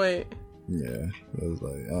 good point. Yeah, I was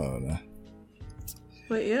like, oh no.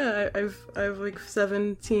 But yeah, I've like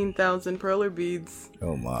 17,000 perler beads.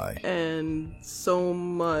 Oh my. And so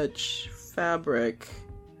much fabric.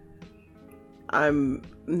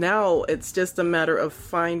 Now it's just a matter of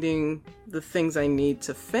finding the things I need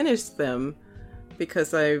to finish them,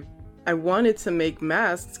 because I wanted to make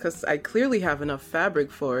masks because I clearly have enough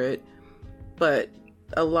fabric for it, but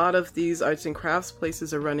a lot of these arts and crafts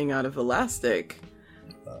places are running out of elastic.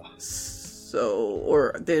 So,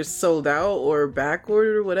 or they're sold out or back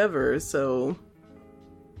ordered or whatever. So,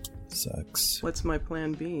 sucks. What's my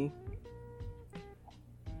plan B?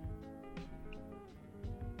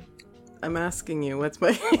 I'm asking you, what's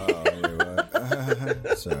my... Oh,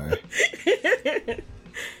 what? Sorry.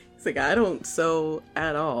 It's like, I don't sew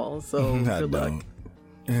at all, so good luck.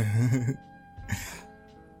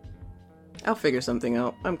 I'll figure something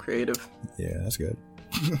out. I'm creative. Yeah, that's good.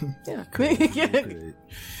 Yeah. Great.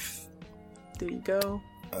 There you go.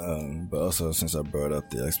 But also, since I brought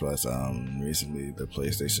up the Xbox, recently the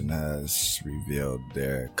PlayStation has revealed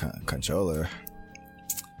their controller.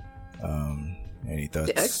 Any thoughts?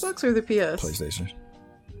 The Xbox or the PS? PlayStation.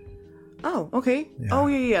 Oh, okay. Yeah. Oh,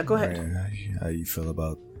 yeah. Go ahead. How you feel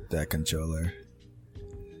about that controller?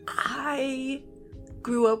 I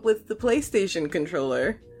grew up with the PlayStation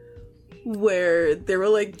controller. where there were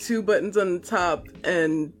like two buttons on the top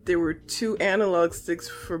and there were two analog sticks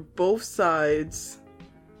for both sides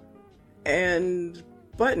and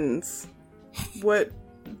buttons. What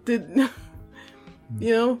did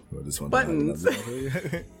you know? Well, this one buttons.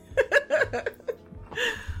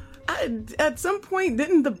 At some point,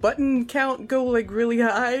 didn't the button count go like really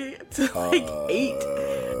high to like 8?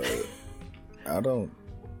 I don't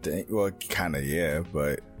think. Well, kind of, yeah,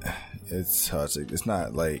 but it's hard to. It's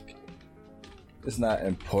not like. It's not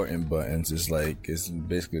important buttons. It's like it's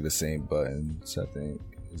basically the same buttons. I think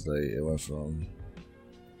it's like it went from.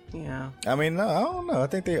 Yeah. I mean, no, I don't know. I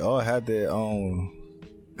think they all had their own,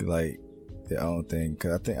 like their own thing.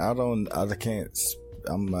 Cause I can't.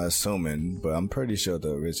 I'm assuming, but I'm pretty sure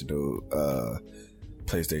the original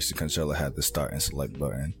PlayStation controller had the start and select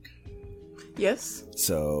button. Yes.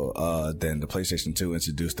 So then the PlayStation 2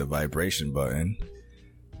 introduced the vibration button.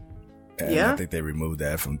 And yeah. I think they removed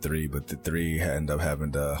that from 3, but the 3 ended up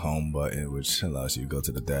having the home button, which allows you to go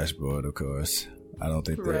to the dashboard, of course. I don't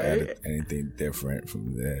think they added anything different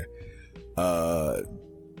from there.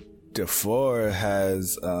 The 4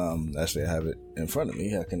 has, actually I have it in front of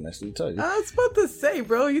me. I can actually tell you. I was about to say,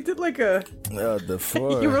 bro, you did like a... the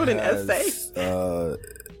 4 you wrote an essay?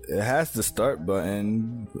 It has the start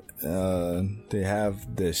button. They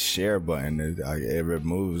have the share button. It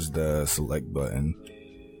removes the select button.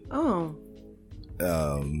 Oh.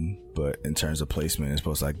 But in terms of placement, it's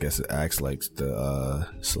supposed to, I guess it acts like the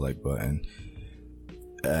select button.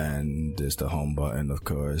 And there's the home button, of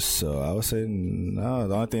course. So I would say no.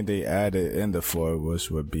 The only thing they added in the 4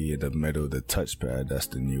 would be in the middle, the touchpad. That's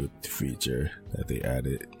the new feature that they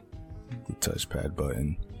added, the touchpad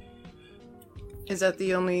button. Is that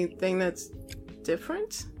the only thing that's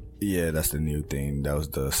different? Yeah, that's the new thing. That was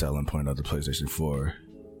the selling point of the PlayStation 4.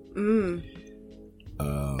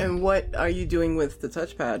 And what are you doing with the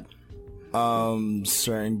touchpad?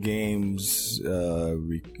 Certain games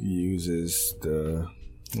uses the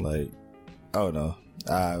I don't know.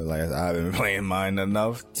 I haven't been playing mine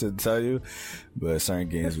enough to tell you, but certain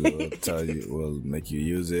games will make you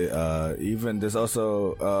use it. Even there's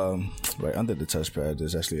also right under the touchpad,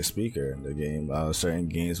 there's actually a speaker in the game. Certain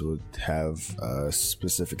games would have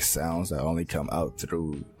specific sounds that only come out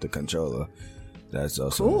through the controller. That's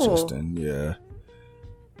also interesting. Yeah.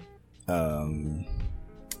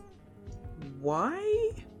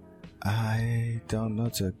 Why? I don't know,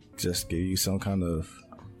 to just give you some kind of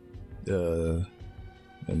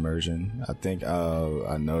immersion. I think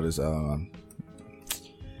I noticed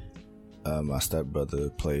my stepbrother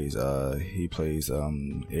plays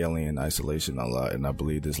Alien Isolation a lot, and I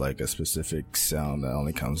believe there's like a specific sound that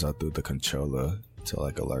only comes out through the controller to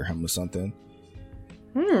like alert him or something.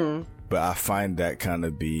 But I find that kind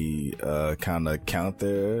of be kind of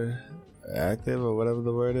counteractive or whatever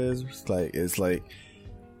the word is. It's like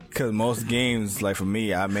because most games, like for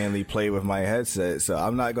me, I mainly play with my headset, so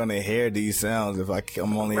I'm not gonna hear these sounds if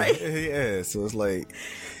I'm only yeah. So it's like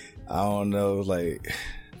I don't know, like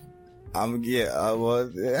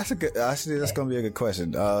well, that's a good. Actually, that's gonna be a good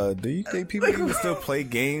question. Do you think people even still play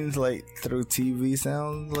games like through TV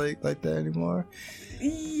sounds like that anymore?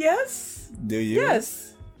 Yes. Do you?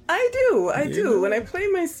 Yes, I do. I do. When I play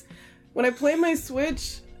my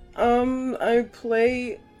Switch, I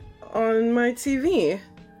play on my TV.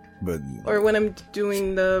 Or when I'm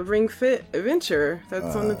doing the Ring Fit Adventure,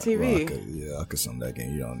 that's on the TV. Well, I could sum that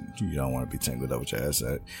game. You don't want to be tangled up with your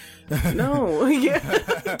headset. No, yeah,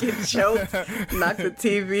 get choked, knock the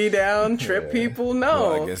TV down, trip people.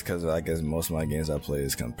 No, well, I guess most of my games I play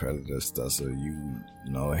is competitive stuff, so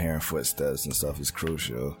hearing footsteps and stuff is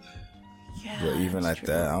crucial. Yeah, but even like true.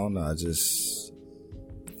 that, I don't know.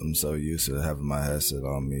 I'm so used to having my headset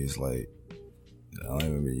on me. It's like I don't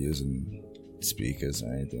even be using speakers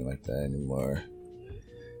or anything like that anymore.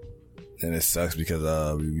 And it sucks because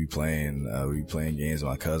we be playing games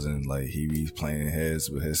with my cousin. Like he be playing his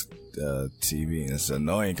with his TV, and it's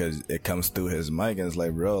annoying because it comes through his mic, and it's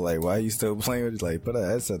like, bro, like why are you still playing with it? Like put a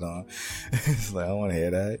headset on. It's like I don't want to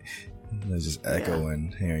hear that. It's just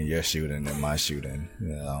echoing, hearing your shooting and my shooting.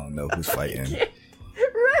 I don't know who's fighting. Right.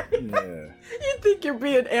 Yeah. You think you're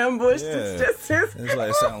being ambushed? Yeah. It's just his. It's like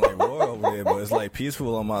it sounds like war over there, but it's like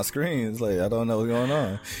peaceful on my screen. It's like I don't know what's going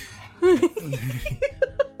on.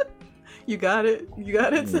 You got it.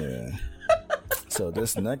 Yeah. So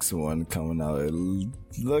this next one coming out, it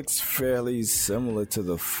looks fairly similar to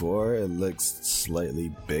the 4. It looks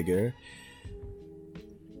slightly bigger.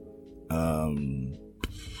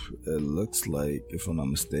 It looks like, if I'm not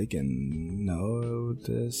mistaken, no,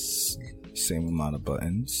 this same amount of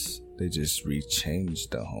buttons. They just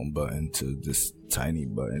rechanged the home button to this tiny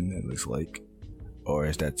button. It looks like. or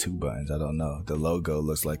is that 2 buttons? I don't know. The logo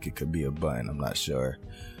looks like it could be a button. I'm not sure.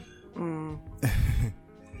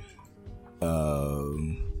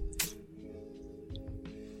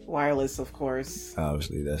 Wireless, of course.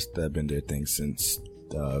 Obviously, that's been their thing since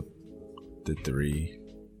the 3.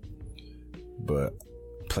 But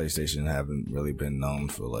PlayStation haven't really been known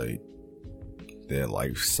for like their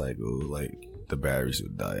life cycle. Like the batteries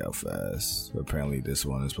would die out fast. But apparently, this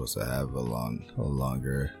one is supposed to have a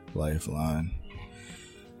longer lifeline.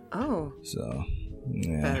 Oh. So,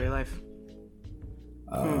 yeah. Battery life.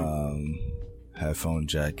 Headphone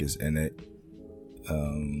jack is in it.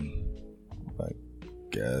 I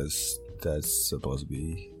guess that's supposed to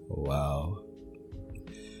be wow.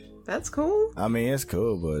 That's cool. I mean, it's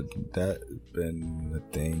cool, but that's been a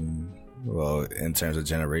thing. Well, in terms of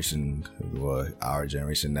generation, well, our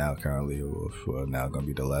generation now currently, well, now gonna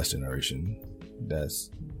be the last generation.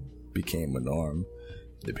 That's became a norm.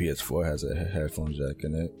 The PS4 has a headphone jack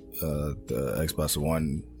in it. The Xbox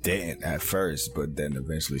One didn't at first, but then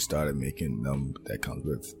eventually started making them that comes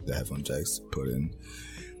with the headphone jacks put in.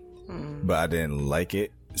 But I didn't like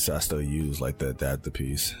it, so I still use like the adapter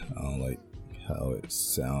piece. I don't like how it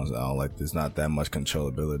sounds. I don't like there's not that much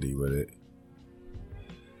controllability with it.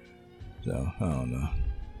 So I don't know.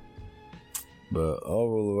 But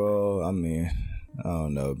overall, I mean, I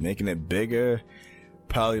don't know. Making it bigger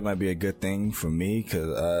probably might be a good thing for me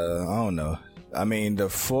because I don't know. I mean, the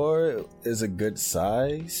 4 is a good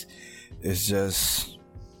size. It's just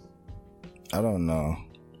I don't know.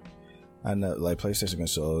 I know like PlayStation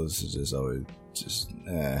controllers is just always just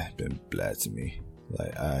been blah to me.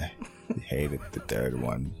 Like I hated the 3rd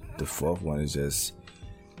one. The 4th one is just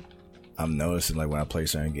I'm noticing like when I play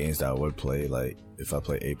certain games that I would play, like if I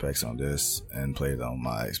play Apex on this and play it on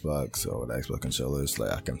my Xbox or the Xbox controllers,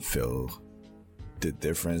 like I can feel the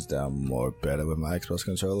difference that I'm more better with my Xbox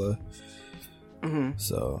controller.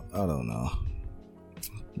 So I don't know.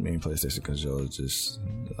 Me and PlayStation controller just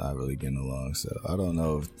not really getting along, so I don't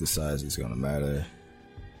know if the size is gonna matter.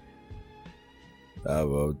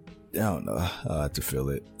 Well, I don't know. I'll have to feel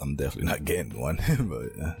it. I'm definitely not getting one,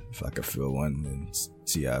 but if I could feel one and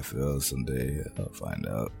see how I feel someday, I'll find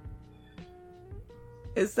out.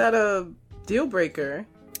 Is that a deal breaker?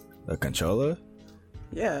 A controller?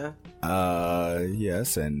 Yeah.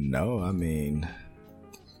 Yes and no. I mean,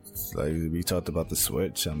 like we talked about the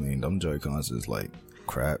Switch. I mean, them Joy-Cons is like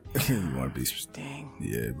crap. You want to be dang.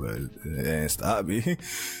 Yeah, but it didn't stop me.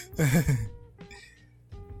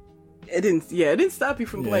 It didn't stop you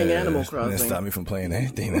from playing Animal Crossing. It didn't stop me from playing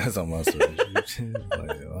anything that's on my Switch.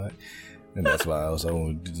 Like, what? And that's why I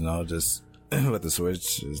also, just with the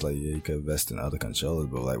Switch, it's like, yeah, you could invest in other controllers,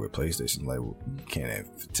 but like with PlayStation, like, you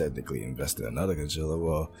can't technically invest in another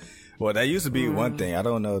controller. Well, that used to be one thing. I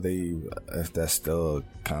don't know if that's still a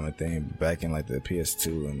common thing. Back in like the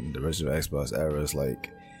PS2 and the original Xbox era, it's like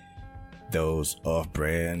those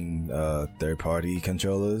off-brand third-party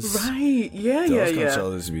controllers. Right? Yeah, those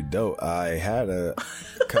controllers would be dope. I had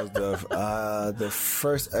because the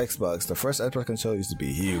first Xbox controller used to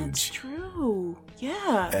be huge. That's true.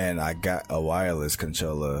 Yeah. And I got a wireless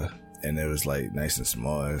controller, and it was like nice and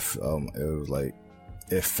small. It was like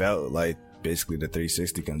it felt like basically the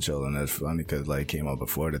 360 controller, and that's funny because like it came out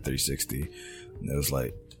before the 360, and it was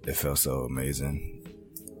like it felt so amazing.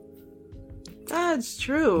 That's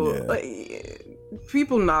true. Yeah. Like,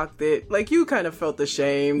 people knocked it. Like, you kind of felt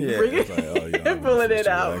ashamed. Yeah, it's like, oh, you know, pulling it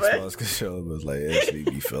out, Xbox controller was like actually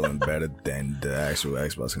be feeling better than the actual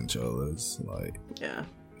Xbox controllers. Like, yeah.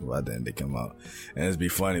 Why didn't they come out? And it'd be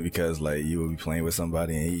funny because like you would be playing with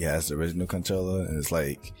somebody and he has the original controller, and it's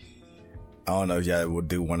like I don't know if y'all would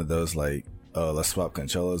do one of those like let's swap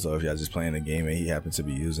controllers, or if y'all just playing a game and he happens to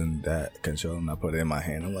be using that controller and I put it in my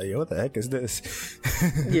hand. I'm like, yo, what the heck is this?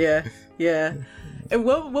 Yeah. And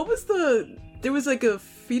what was there was like a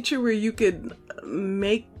feature where you could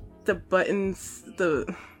make the buttons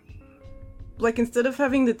like instead of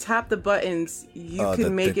having to tap the buttons, you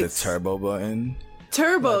could make it the turbo button.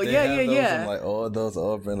 Turbo, like yeah. I'm like, all those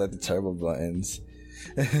open like the turbo buttons.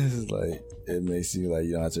 It's like it makes you like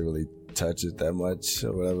you don't have to really touch it that much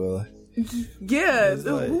or whatever. Yeah,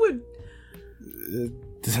 like, who would?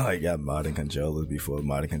 It's like got modern controllers before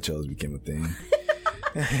modern controllers became a thing.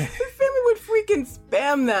 My family would freaking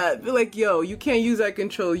spam that. Be like, yo, you can't use that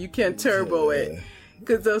controller. You can't turbo it.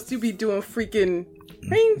 Because they'll still be doing freaking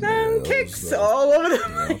kicks all over the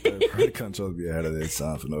place. The controllers be ahead of their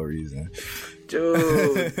time for no reason.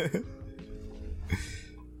 Dude.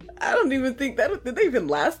 I don't even think did they even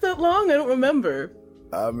last that long? I don't remember.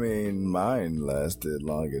 I mean, mine lasted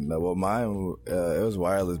long enough. Well, mine, it was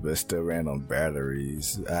wireless, but it still ran on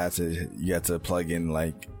batteries. You had to plug in,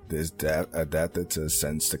 like, it's adapted to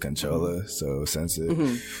sense the controller, so sense it.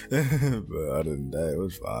 But other than that, it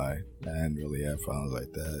was fine. I didn't really have problems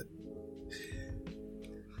like that.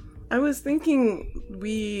 I was thinking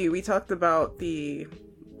we talked about the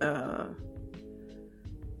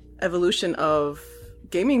evolution of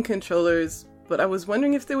gaming controllers, but I was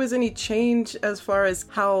wondering if there was any change as far as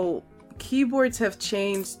how keyboards have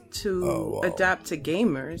changed to adapt to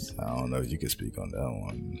gamers. I don't know if you could speak on that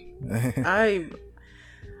one.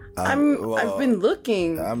 I've been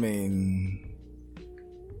looking. I mean,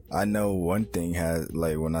 I know one thing has,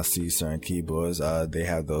 like, when I see certain keyboards, they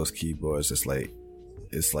have those keyboards. It's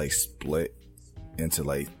like split into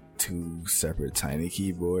like two separate tiny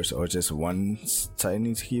keyboards, or just one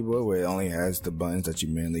tiny keyboard where it only has the buttons that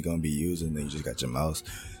you're mainly gonna be using. Then you just got your mouse,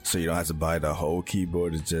 so you don't have to buy the whole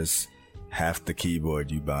keyboard. It's just half the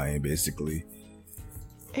keyboard you buying, basically.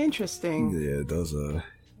 Interesting. Yeah, those are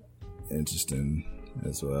interesting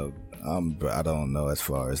as well. But I don't know as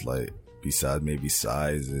far as like besides maybe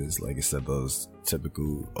sizes, like instead of those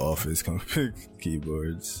typical office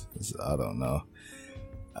keyboards. I don't know.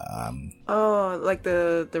 Like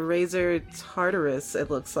the Razer Tartarus. It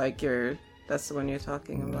looks like that's the one you're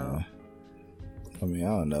talking about. I mean, I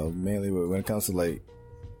don't know. Mainly when it comes to like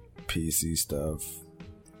PC stuff.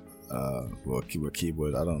 With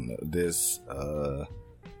keyboard, I don't know.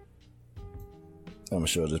 I'm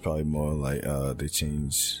sure there's probably more like they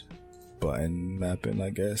change button mapping, I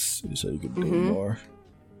guess, so you could do more.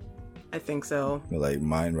 I think so. But like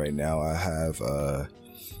mine right now, I have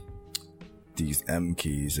these M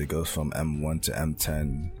keys. It goes from M1 to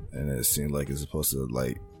M10, and it seems like it's supposed to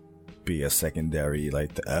like be a secondary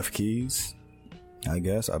like the F keys. I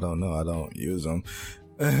guess I don't know. I don't use them,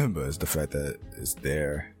 but it's the fact that it's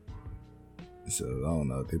there. So I don't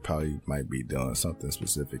know. They probably might be doing something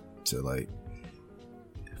specific to like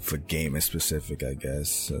for gaming specific, I guess.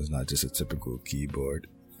 So it's not just a typical keyboard.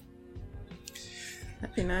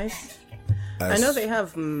 That'd be nice. I know they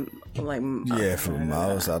have for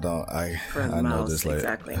mouse. I know there's like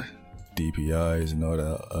exactly. DPIs and all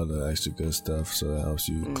that other extra good stuff, so it helps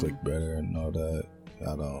you click better and all that.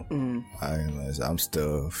 I'm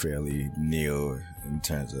still fairly new in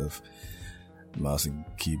terms of mouse and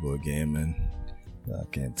keyboard gaming. I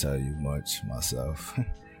can't tell you much myself.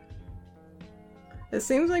 It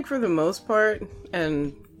seems like for the most part,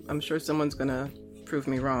 and I'm sure someone's gonna prove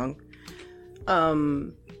me wrong,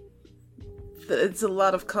 it's a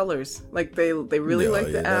lot of colors. Like they really like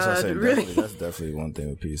to add. That's definitely one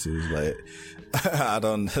thing with PCs. Like I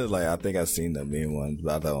don't like. I think I've seen the main ones,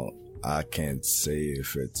 but I can't say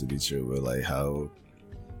if it to be true. But like how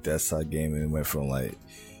desktop gaming went from like,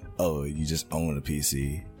 oh, you just own a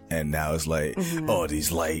PC, and now it's like, oh,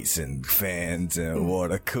 these lights and fans and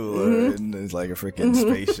water cooler, and there's like a freaking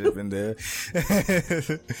spaceship in there.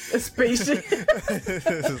 A spaceship.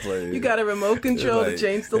 Like, you got a remote control to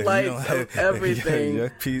change the lights of everything. Your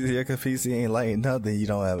PC ain't lighting up, then you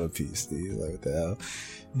don't have a PC. Like, what the hell?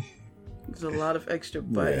 There's a lot of extra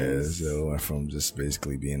buttons. Yeah, so it went from just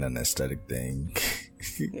basically being an aesthetic thing.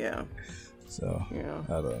 Yeah. So, yeah.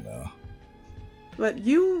 I don't know. But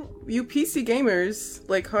you PC gamers,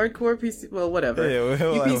 like hardcore PC, well, whatever. Yeah,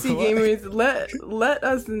 you PC gamers, let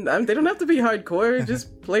us. They don't have to be hardcore.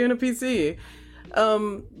 Just play on a PC.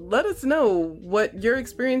 Let us know what your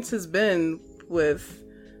experience has been with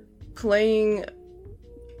playing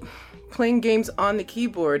games on the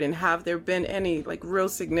keyboard, and have there been any like real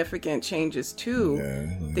significant changes to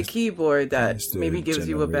the keyboard that maybe gives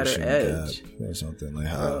you a better edge or something, like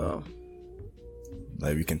how.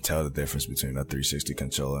 Like, we can tell the difference between a 360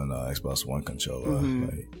 controller and an Xbox One controller.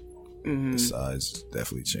 The size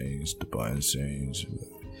definitely changed. The buttons changed.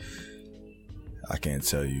 I can't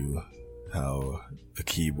tell you how a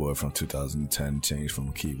keyboard from 2010 changed from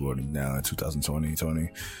a keyboard now in 2020.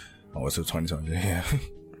 Oh, it's 2020, yeah.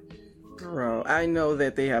 Bro, I know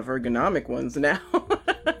that they have ergonomic ones now.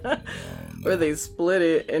 Where they split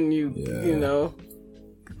it and you know,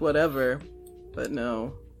 whatever. But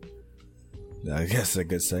no. I guess a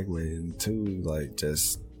good segue into like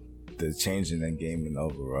just the changing in gaming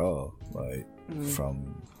overall, like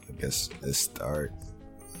from I guess the start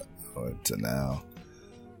or to now.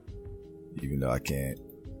 Even though I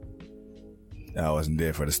wasn't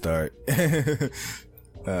there for the start.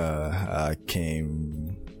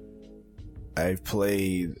 I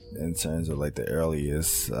played in terms of like the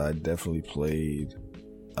earliest. I definitely played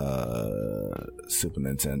Super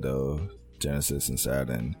Nintendo, Genesis, and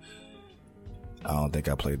Saturn. I don't think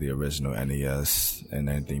I played the original NES and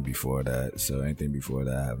anything before that. So anything before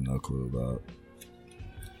that, I have no clue about.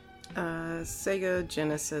 Sega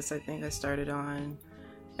Genesis, I think I started on,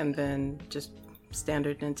 and then just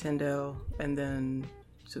standard Nintendo, and then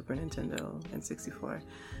Super Nintendo and 64.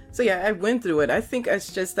 So yeah, I went through it. I think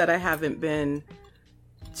it's just that I haven't been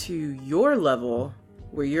to your level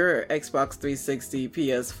where you're Xbox 360,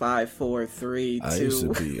 PS5, 4, 3, 2. I used to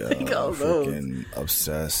be like all those. freaking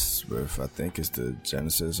obsessed with, I think it's the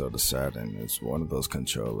Genesis or the Saturn. It's one of those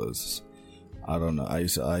controllers. I don't know. I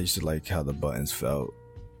used to like how the buttons felt.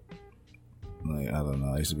 Like, I don't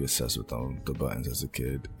know. I used to be obsessed with the buttons as a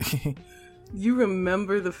kid. You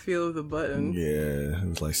remember the feel of the button. Yeah, it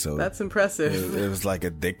was like so. That's impressive. It was like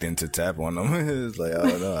addicting to tap on them. It was like, I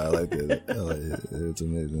don't know. I like it. I like it. It's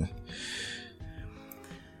amazing.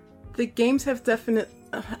 The games have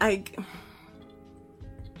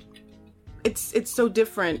it's so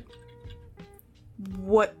different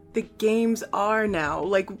what the games are now,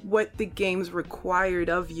 like what the games required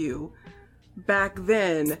of you back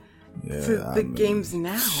then to the games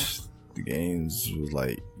now. The games was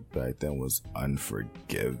like back then was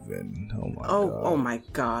Unforgiven. Oh my god. Oh my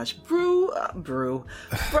gosh. Bro.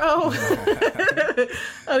 I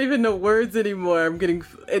don't even know words anymore. I'm getting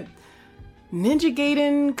it. Ninja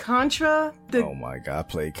Gaiden, Contra. Oh my god, I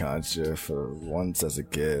played Contra for once as a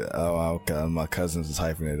kid. Oh, my cousins was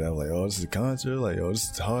hyping it up like, oh, this is Contra, like, oh,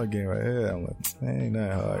 this is a hard game right here. I'm like, man, ain't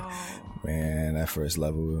that hard. Man, that first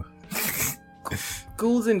level.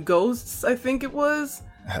 Ghouls and Ghosts, I think it was.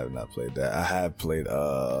 I have not played that. I have played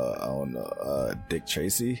I don't know, Dick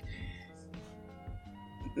Tracy.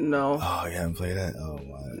 No. Oh, you haven't played that? Oh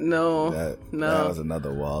my. No. That was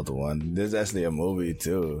another wild one. There's actually a movie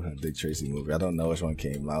too, a Dick Tracy movie. I don't know which one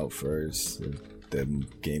came out first. If the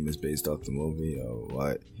game is based off the movie or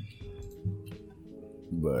what.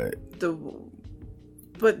 But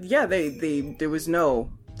yeah, there was no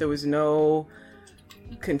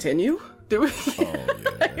continue. There was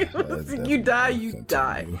you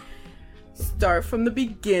die. Start from the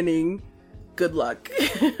beginning. Good luck.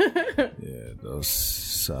 Yeah, those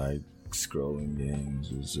side-scrolling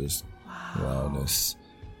games was just wildness.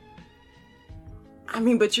 I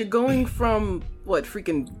mean, but you're going from what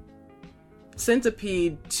freaking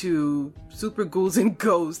Centipede to Super Ghouls and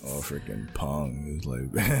Ghosts. Oh, freaking Pong! It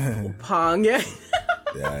was like Pong, yeah.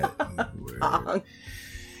 Yeah, Pong.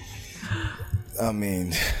 I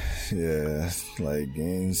mean, yeah, like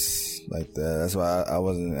games like that. That's why I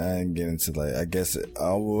didn't get into, like, I guess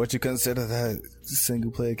what you consider that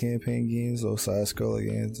single player campaign games or side scroller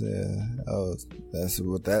games. Yeah, that's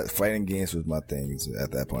what that fighting games was my things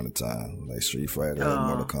at that point in time, like Street Fighter,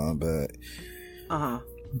 Mortal Kombat.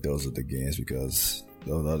 Those are the games, because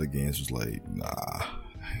those other games was like, nah,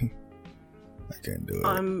 I can't do it.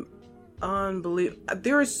 Unbelievable.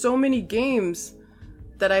 There are so many games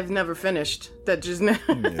that I've never finished. That just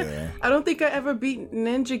yeah. I don't think I ever beat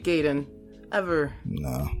Ninja Gaiden. Ever.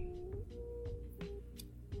 No.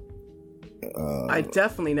 I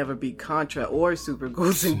definitely never beat Contra or Super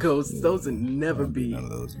Ghouls and Ghosts. Yeah, those would never beat. None of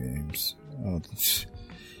those games.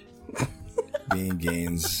 Being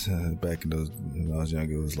games back in those when I was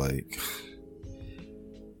younger, it was like,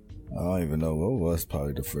 I don't even know what was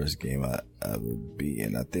probably the first game I ever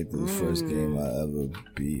beaten. I think the first game I ever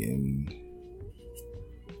beaten.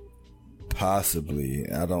 Possibly.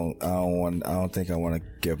 I don't think I want to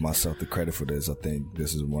give myself the credit for this. I think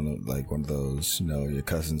this is one of those, your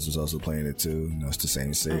cousins was also playing it too. It's the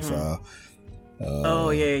same save file.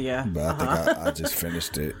 Yeah. But I think I just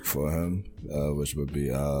finished it for him, which would be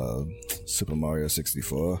Super Mario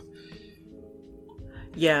 64.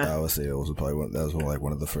 Yeah. I would say that was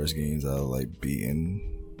one of the first games I like beaten.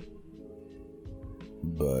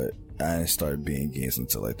 But I didn't start beating games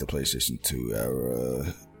until like the PlayStation 2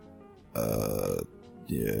 era.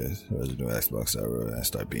 Original Xbox era. I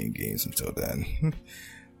started beating games until then.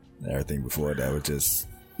 Everything before that was just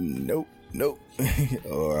nope.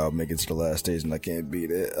 Or I'll make it to the last stage and I can't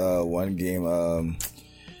beat it. One game,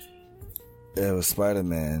 it was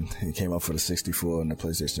Spider-Man. It came out for the 64 and the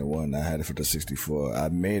PlayStation 1. I had it for the 64. I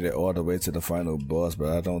made it all the way to the final boss, but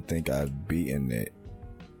I don't think I've beaten it,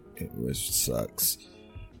 which sucks.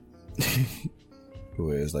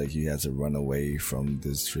 Where it's like you had to run away from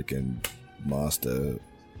this freaking monster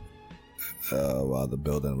while the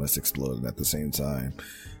building was exploding at the same time.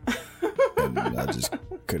 And I just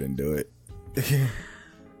couldn't do it.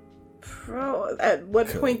 Bro, at what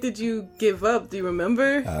point did you give up? Do you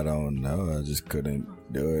remember? I don't know. I just couldn't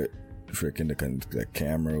do it. Freaking the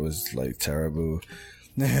camera was like terrible.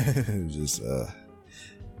 It was just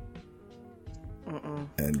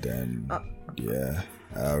and then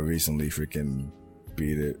I recently freaking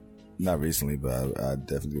beat it. Not recently, but I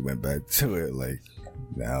definitely went back to it like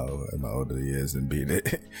now in my older years and beat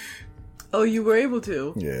it. Oh, you were able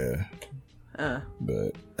to? Yeah.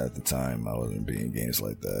 But at the time, I wasn't beating games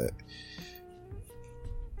like that.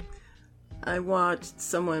 I watched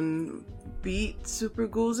someone beat Super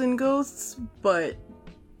Ghouls and Ghosts, but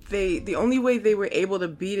the only way they were able to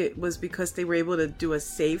beat it was because they were able to do a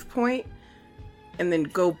save point and then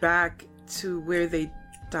go back to where they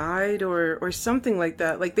died or something like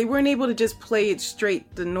that. Like, they weren't able to just play it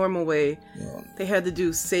straight the normal way. Yeah. They had to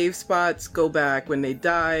do save spots, go back when they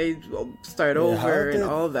died, start over, and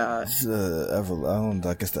all that.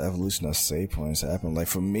 I guess the evolution of save points happened. Like,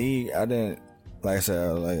 for me, I didn't, like I said,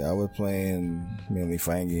 I was playing mainly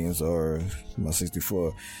fighting games or my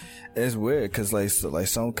 64. It's weird because like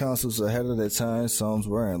some consoles were ahead of their time, some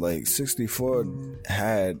weren't. Like 64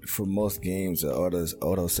 had for most games an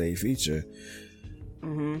auto save feature.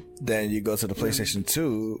 Mm-hmm. Then you go to the PlayStation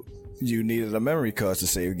 2, you needed a memory card to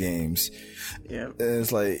save games. Yeah, and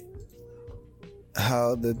it's like,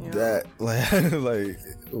 how did that like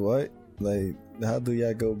what? Like, how do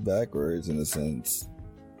y'all go backwards in a sense?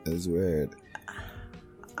 It's weird.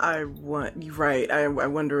 You're right. I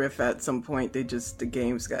wonder if at some point the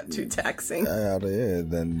games got too taxing. Yeah,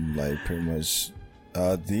 then like pretty much,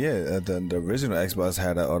 then the original Xbox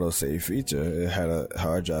had an autosave feature. It had a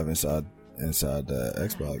hard drive inside the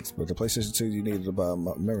Xbox, but the PlayStation 2 you needed to buy a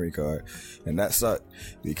memory card, and that sucked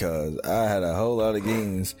because I had a whole lot of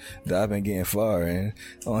games that I've been getting far in,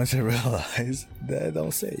 only to realize that it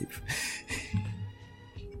don't save.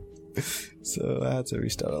 So I had to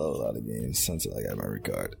restart a lot of games until I got a memory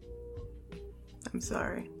card. I'm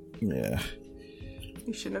sorry. Yeah.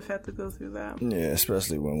 You shouldn't have had to go through that. Yeah,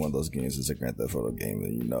 especially when one of those games is a Grand Theft Auto game,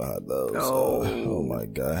 and you know how those. Oh my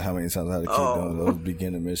god! How many times I had to keep doing those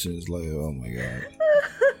beginner missions? Like, oh my god.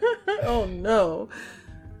 Oh no.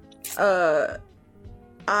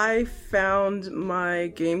 I found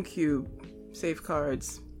my GameCube save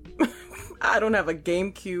cards. I don't have a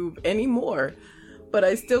GameCube anymore, but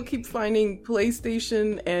I still keep finding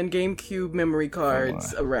PlayStation and GameCube memory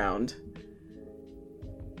cards around.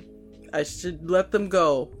 I should let them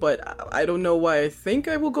go, but I don't know why I think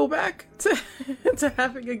I will go back to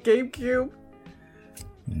having a GameCube.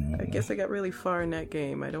 I guess I got really far in that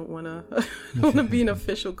game. I don't want to be an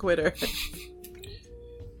official quitter.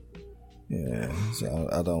 Yeah, so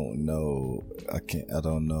I don't know. I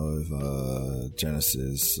don't know if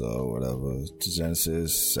Genesis or whatever,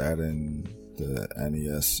 Genesis, Saturn, the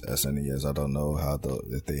NES, SNES. I don't know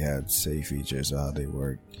if they had save features or how they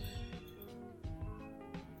work.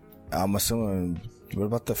 I'm assuming. What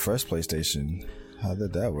about the first PlayStation? How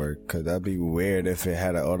did that work? Cause that'd be weird if it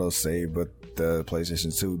had an auto save, but the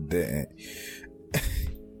PlayStation 2 didn't.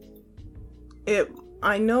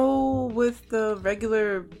 I know with the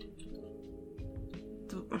regular.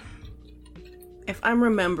 If I'm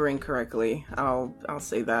remembering correctly, I'll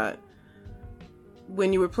say that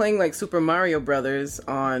when you were playing like Super Mario Brothers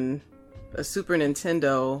on a Super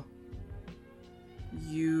Nintendo,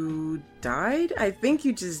 you died? I think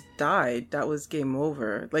you just died. That was game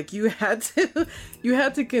over. Like, you had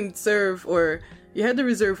to conserve, or you had to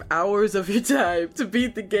reserve hours of your time to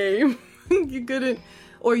beat the game. You couldn't,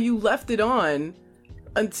 or you left it on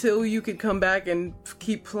until you could come back and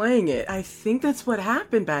keep playing it. I think that's what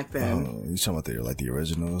happened back then. Oh, you talking about the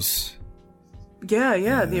originals?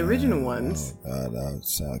 Yeah, the original ones.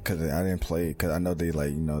 Because I didn't play, because I know they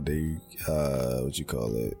what you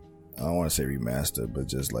call it? I don't want to say remastered, but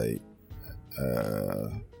just like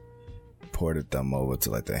ported them over to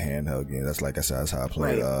like the handheld game. That's, like I said, that's how I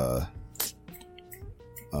played. Right.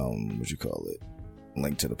 What you call it?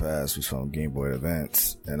 Link to the Past was from Game Boy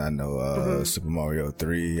Advance, and I know Super Mario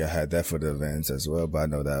 3. I had that for the Advance as well, but I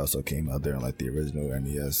know that also came out during like the original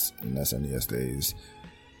NES and SNES days.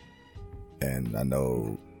 And I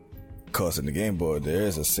know, of course, in the Game Boy there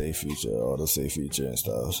is a save feature, auto save feature and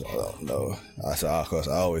stuff. So I don't know. Of course,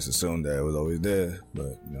 I always assumed that it was always there,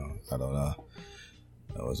 but I don't know.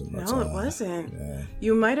 That wasn't my time. No, it wasn't. Yeah.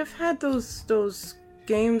 You might have had those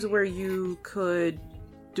games where you could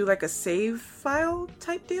do like a save file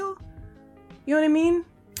type deal. You know what I mean?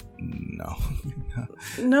 No.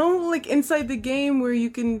 No, like inside the game where you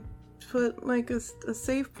can put like a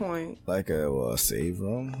save point, like a save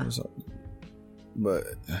room or something. But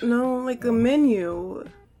no, like a menu.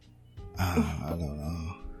 I don't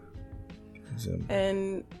know.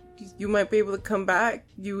 And you might be able to come back.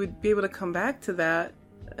 You would be able to come back to that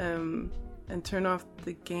and turn off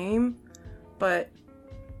the game. But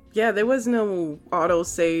yeah, there was no auto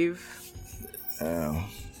save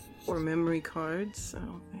or memory cards, I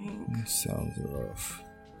don't think. Sounds rough.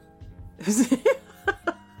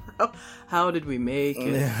 How did we make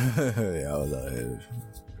it? Yeah, I was out here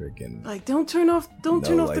freaking. Like, don't turn off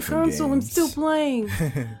the console. I'm still playing.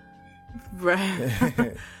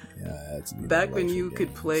 Right. Yeah, I had to be Back no when life you for could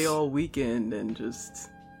games. play all weekend and just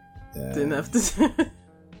Yeah, didn't have to.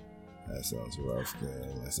 that sounds rough.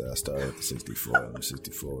 Like I said, I started with the 64. And the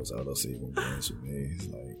 64 was auto saving games for me. It's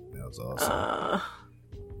like that was awesome.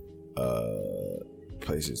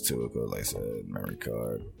 Places to go, like I said, memory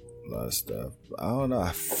card, a lot of stuff. I don't know.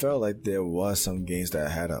 I felt like there was some games that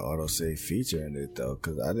had an autosave feature in it though,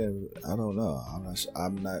 because I don't know.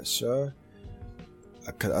 I'm not sure.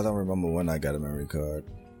 Cause I don't remember when I got a memory card,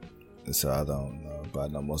 so I don't know. But I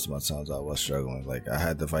know most of my times I was struggling. Like I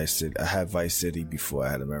had Vice City before I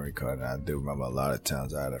had a memory card, and I do remember a lot of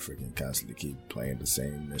times I had to freaking constantly keep playing the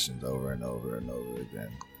same missions over and over and over again,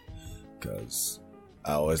 because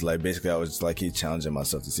I was like, basically, I was just like keep challenging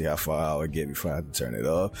myself to see how far I would get before I had to turn it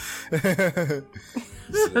off.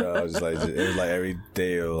 So I was just like, it was like every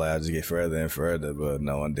day, it was like I just get further and further, but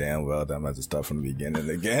knowing damn well that I'm going to have to start from the beginning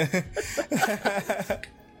again.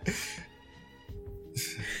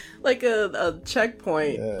 Like a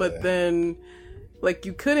checkpoint, Yeah. but then, like,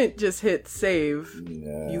 you couldn't just hit save.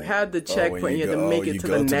 Yeah. You had the When checkpoint, you had to make it to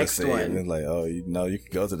the next save, one. and it's like, you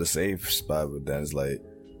can go to the save spot, but then it's like,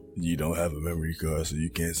 you don't have a memory card, so you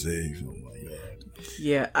can't save. Oh my god.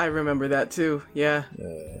 Yeah, I remember that too. Yeah.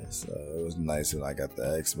 Yeah, so it was nice when I got the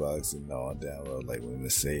Xbox and knowing damn well, like when the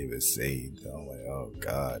save is saved, I'm like, oh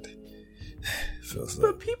god. Feels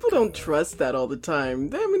But like, people don't trust that all the time.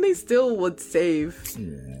 I mean, they still would save.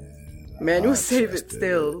 yeah, Manual I save it trusted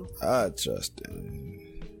still. I trust it.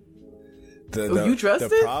 You trust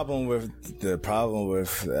the it? problem with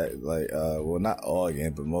well, not all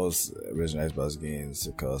games, but most original Xbox games,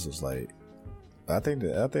 because it's like, I think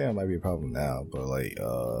that might be a problem now, but like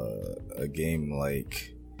a game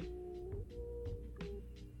like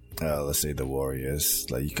let's say The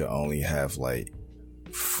Warriors, like you could only have like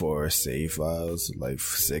 4 save files, like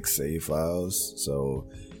 6 save files. So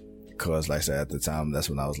because like I said, at the time, that's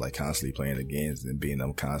when I was like constantly playing the games and beating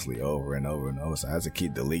them constantly over and over and over, so I had to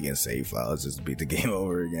keep deleting save files just to beat the game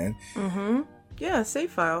over again. Mm-hmm. Yeah,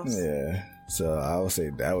 save files. Yeah, so I would say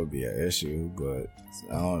that would be an issue, but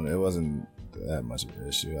it wasn't that much of an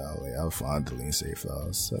issue. I was fine deleting save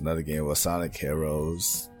files. So another game was Sonic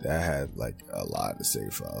Heroes. That had like a lot of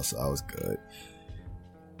save files, so I was good.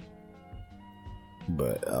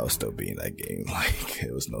 But I was still beating that game like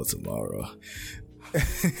it was no tomorrow.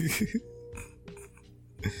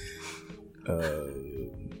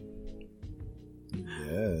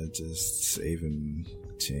 Yeah, just saving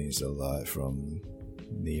changed a lot from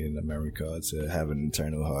needing a memory card to having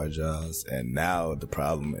internal hard drives, and now the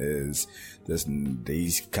problem is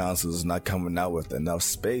these consoles not coming out with enough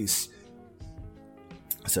space,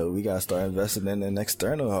 so we gotta start investing in an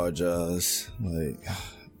external hard drives. Like,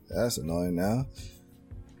 that's annoying now.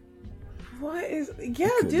 What is? Yeah,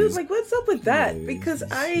 dude. Like, what's up with that? Yeah, because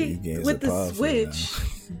these games with are the powerful Switch,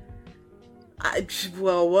 now.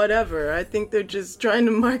 well, whatever. I think they're just trying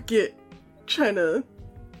to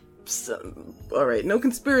all right, no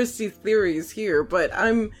conspiracy theories here, but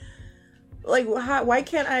I'm like, why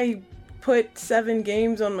can't I put 7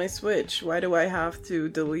 games on my Switch? Why do I have to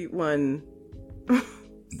delete one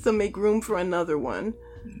to make room for another one?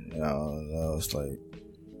 No, it's like,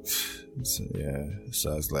 yeah,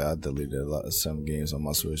 so it's like I deleted some games on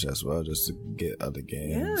my Switch as well just to get other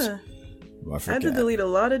games. Yeah. I had to delete a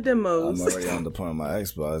lot of demos. I'm already on the point of my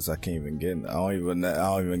Xbox. I can't even get. I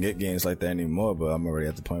don't even get games like that anymore. But I'm already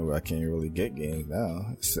at the point where I can't really get games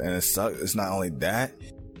now. And it sucks. It's not only that,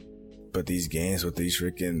 but these games with these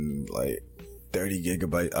freaking like 30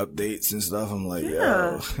 gigabyte updates and stuff. I'm like,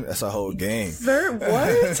 yo, that's a whole game.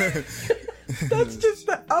 What? That's just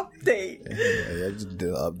the update. Yeah, just did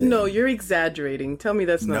an update. No, you're exaggerating. Tell me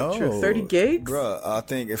that's not true. 30 gigs? Bruh, I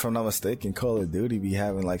think if I'm not mistaken, Call of Duty be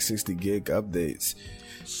having like 60 gig updates.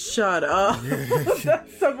 Shut up.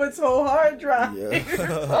 That's someone's whole hard drive. Yeah.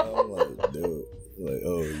 I'm like, dude. Like,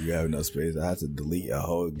 oh, you have no space. I had to delete a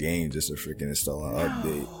whole game just to freaking install an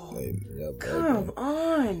update. Like, Come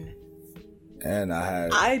on. And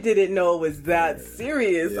I didn't know it was that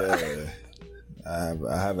serious. Yeah. I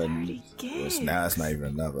have a. Now it's not even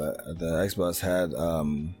enough. The Xbox had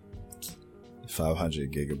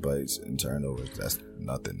 500 gigabytes internal, which that's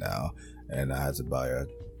nothing now. And I had to buy a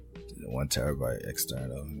 1 terabyte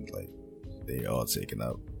external. And like, they all taken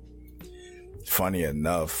up. Funny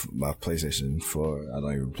enough, my PlayStation 4, I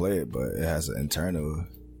don't even play it, but it has an internal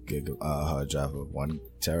hard drive of 1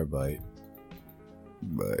 terabyte.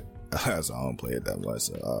 But I don't play it that much,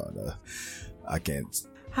 so I can't.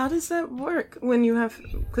 How does that work when you have,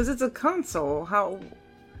 because it's a console?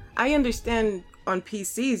 I understand on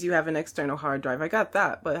PCs you have an external hard drive. I got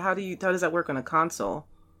that, but how does that work on a console?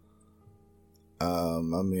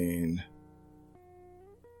 I mean,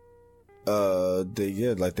 I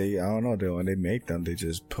don't know. When they make them, they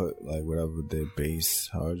just put like whatever their base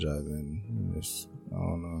hard drive in. I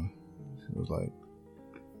don't know. It was like.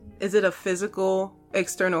 Is it a physical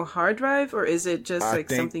external hard drive, or is it just like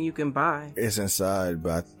something you can buy? It's inside,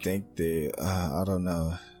 but I think I don't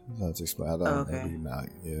know. How to explain. I don't know. Maybe not.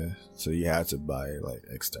 Yeah. So you had to buy like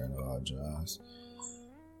external hard drives.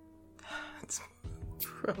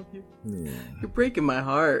 Bro, you're breaking my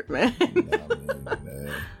heart, man.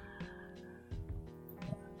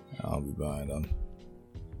 I don't be buying them.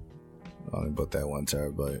 I only bought that 1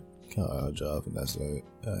 terabyte hard drive, and that's it.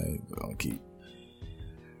 I ain't gonna keep.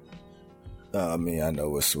 I mean, I know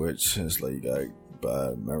with Switch, it's like you gotta buy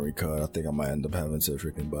a memory card. I think I might end up having to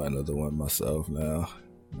freaking buy another one myself now.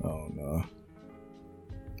 I don't know.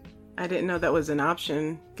 I didn't know that was an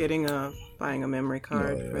option. Buying a memory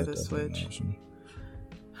card for the Switch.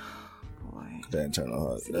 Boy, that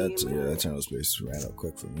internal space ran up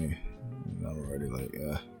quick for me. I'm already like,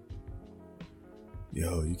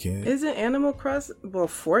 yo, you can't. Isn't Animal Crossing? Well,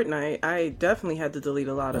 Fortnite. I definitely had to delete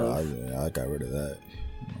a lot of. Yeah, I got rid of that.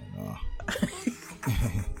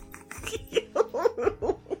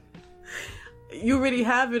 You already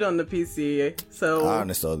have it on the PC, so I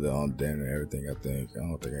uninstalled it on damn near everything. I think I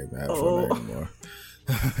don't think I even have Fortnite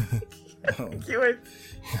anymore.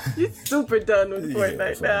 You're super done with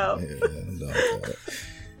Fortnite now.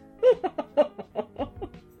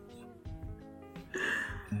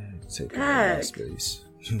 Taking up my space.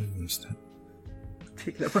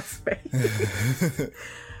 Taking up my space.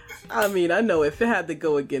 I mean, I know if it had to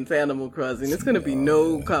go against Animal Crossing, it's going to be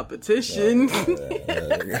no competition.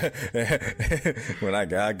 When I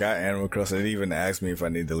got Animal Crossing, it even asked me if I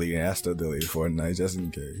need to delete it. I still deleted Fortnite just in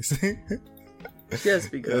case.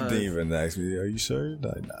 Just because. It didn't even ask me, are you sure?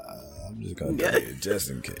 Like, nah, I'm just going to delete it just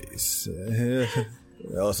in case.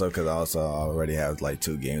 Also, because I already have like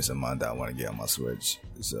 2 games in mind that I want to get on my Switch.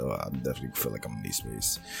 So I definitely feel like I'm going to need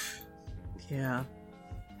space. Yeah.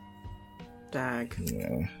 Dag.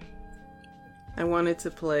 Yeah. I wanted to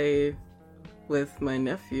play with my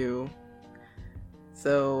nephew,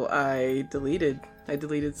 so I deleted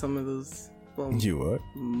some of those. Well, you what?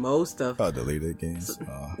 Most of. Oh, deleted games.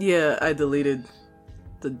 Yeah, I deleted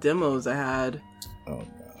the demos I had. Oh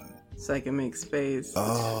god. So I can make space.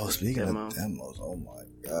 Oh, speaking of demos, oh my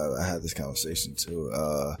god, I had this conversation too.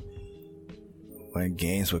 When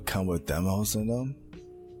games would come with demos in them.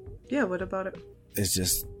 Yeah, what about it? It's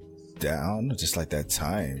just down, just like that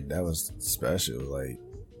time. That was special, like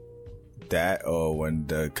that, or when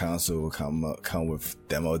the console would come with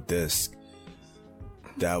demo disc.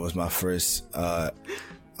 That was my first. That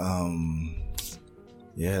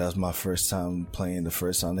was my first time playing the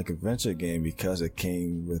first Sonic Adventure game because it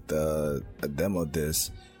came with a demo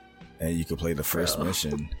disc, and you could play the first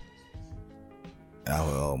mission.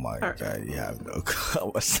 Oh my god, you have no clue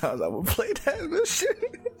how much times I would play that mission.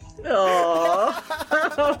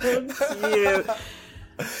 Oh, cute.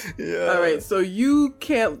 Yeah. All right, so you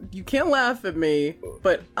can't laugh at me,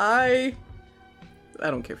 but I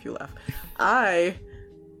don't care if you laugh. I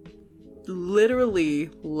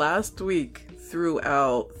literally last week threw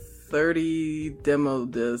out 30 demo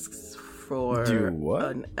discs for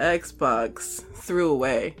an Xbox. Threw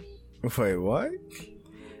away. Wait, what?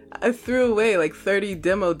 I threw away like 30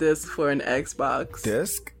 demo discs for an Xbox.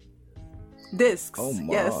 Discs. Oh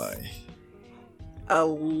my. Yes. A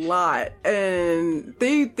lot. And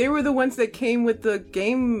they were the ones that came with the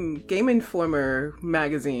Game Informer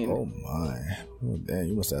magazine. Oh my. Oh, damn,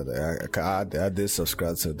 you must have that. I did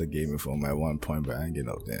subscribe to the Game Informer at one point, but I didn't get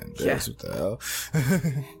no damn discs. What the hell?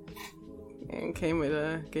 And came with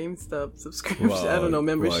a GameStop subscription. I don't know,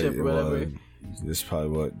 membership or whatever. This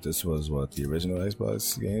was the original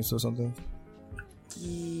Xbox games or something?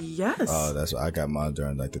 Yes. Oh, that's what I got mine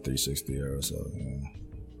during like the 360 era or so. Yeah.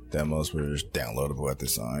 Demos were just downloadable at the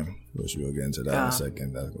time, which we'll get into that in a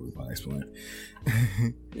second. That's gonna be my next point.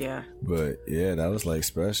 Yeah. But yeah, that was like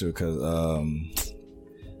special because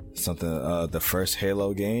the first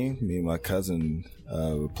Halo game, me and my cousin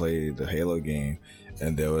would play the Halo game,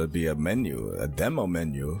 and there would be a demo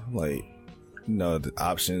menu, like, you know, the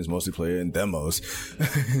options, mostly player and demos.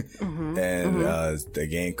 The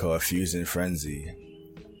game called Fusion Frenzy.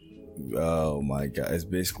 Oh my god, it's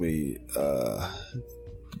basically the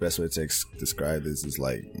best way to describe this is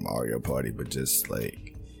like Mario Party, but just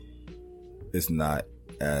like it's not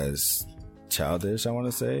as childish, I want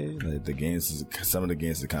to say. Like some of the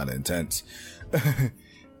games are kind of intense.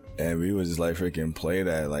 And we would just like freaking play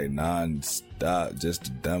that like stop just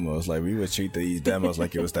the demos. Like, we would treat these demos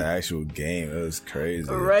like it was the actual game. It was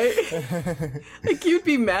crazy. Right? Like, you'd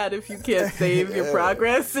be mad if you can't save your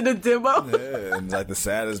progress in a demo. Yeah, and like the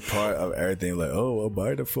saddest part of everything, like, oh, I'll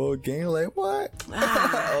buy the full game. Like, what?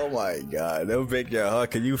 Oh my god, they'll make your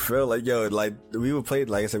heart. Can you feel like, yo, like we would play,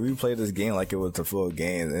 like I said, we would play this game like it was the full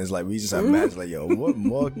game, and it's like we just imagine, like, yo, what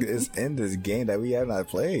more is in this game that we have not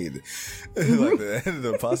played? Like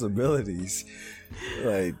the possibilities,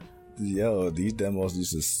 like. Yo, these demos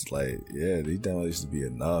used to these demos used to be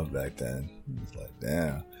enough back then. It's like,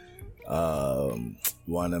 damn.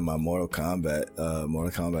 One of my Mortal Kombat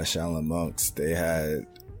Shaolin Monks, they had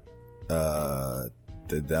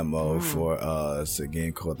the demo for it's a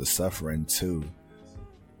game called The Suffering 2.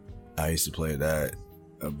 I used to play that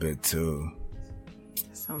a bit too.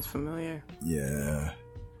 Sounds familiar. Yeah.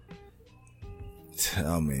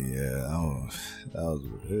 Tell me, that was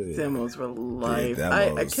good. Demos were life.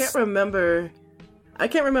 Yeah, I can't remember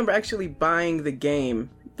actually buying the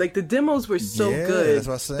game. Like, the demos were so good that's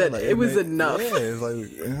what I'm saying. that like, it was enough. Yeah, it's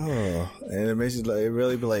like, and it makes you like, it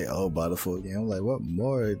really be like, oh, buy the full game. I'm like, what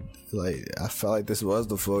more? Like, I felt like this was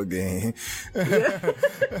the full game.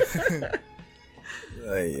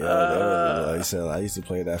 Like, like I said, I used to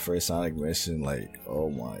play that first Sonic mission. Like,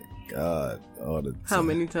 oh my god, all the time. How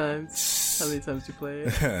many times you play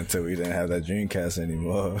it? Until we didn't have that Dreamcast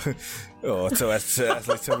anymore. Until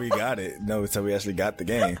we got it. No, until we actually got the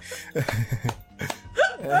game.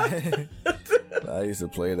 I used to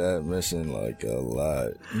play that mission like a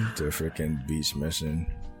lot. The freaking beach mission.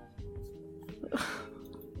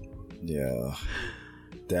 Yeah.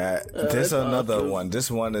 This another awesome. One. This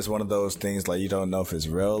one is one of those things like you don't know if it's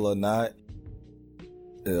real or not.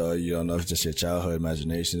 You don't know if it's just your childhood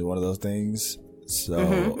imagination is one of those things.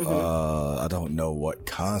 So I don't know what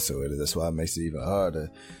console it is. That's why it makes it even harder.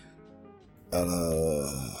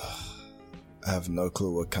 I have no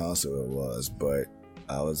clue what console it was, but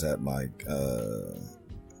I was at my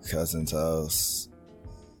cousin's house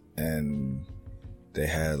and they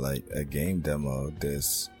had like a game demo of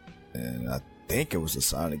this, and I think it was a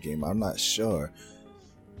Sonic game. I'm not sure,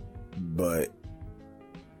 but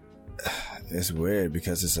it's weird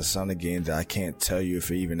because it's a Sonic game that I can't tell you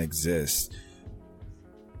if it even exists.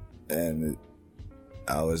 And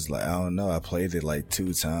I was like, I don't know. I played it like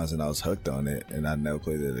 2 times and I was hooked on it, and I never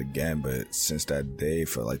played it again. But since that day,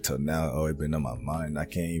 for like till now, it's always been on my mind. I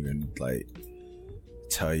can't even like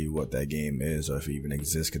tell you what that game is or if it even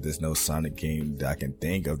exists, because there's no Sonic game that I can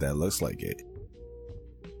think of that looks like it.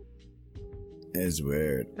 It's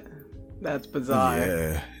weird. That's bizarre.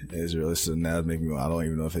 Yeah, it's really. So now it's making me. I don't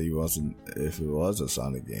even know if it was a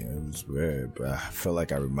Sonic game. It was weird, but I feel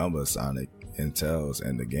like I remember Sonic and Tails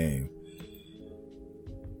in the game.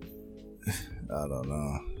 I don't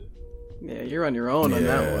know. Yeah, you're on your own on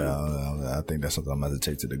that one. I think that's something I'm going to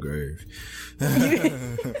take to the grave.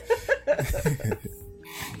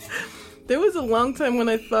 There was a long time when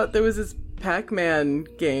I thought there was this Pac-Man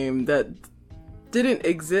game that didn't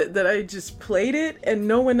exist, that I just played it and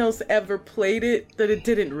no one else ever played it, that it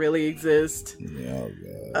didn't really exist. Yeah,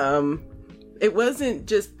 God. It wasn't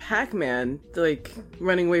just Pac-Man, like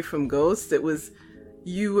running away from ghosts. It was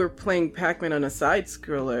you were playing Pac-Man on a side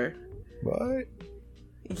scroller. What?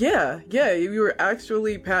 Yeah, you were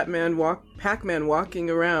actually Pac-Man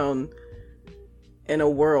walking around in a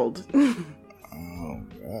world. Oh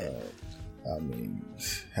God! I mean,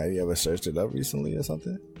 have you ever searched it up recently or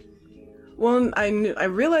something? Well, I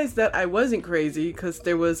realized that I wasn't crazy because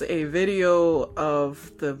there was a video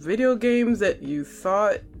of the video games that you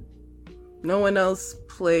thought no one else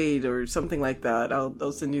played or something like that.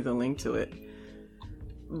 I'll send you the link to it.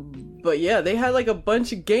 But yeah, they had like a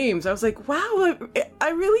bunch of games. I was like, wow, I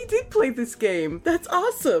really did play this game. That's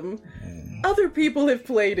awesome. Other people have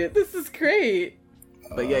played it. This is great.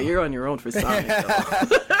 But yeah, you're on your own for Sonic, though.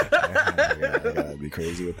 I gotta be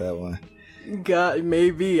crazy with that one. God,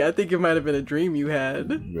 maybe. I think it might have been a dream you had.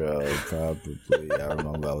 Bro, probably. I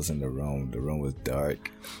remember I was in the room. The room was dark.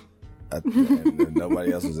 And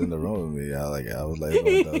nobody else was in the room with me. I was like,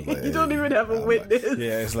 you don't even have a witness.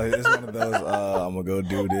 It's one of those. I'm gonna go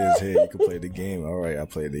do this. Hey, you can play the game. All right, I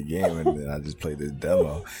played the game, and then I just played this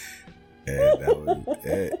demo, and that was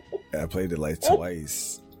it. I played it like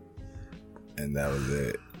twice, and that was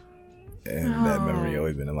it. And that memory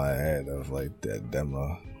always been in my head of like that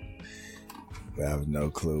demo, but I have no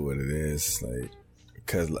clue what it is. Like,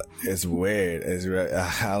 because it's weird.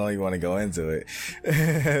 I don't even want to go into it.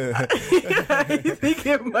 I think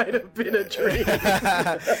it might have been a dream.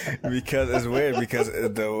 Because it's weird. Because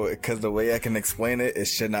the way I can explain it, it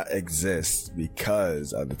should not exist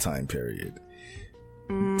because of the time period.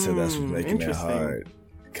 So that's what's making it hard.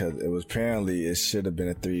 Because it was apparently it should have been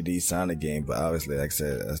a 3D Sonic game, but obviously, like I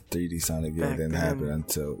said, a 3D Sonic game didn't happen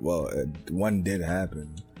until one did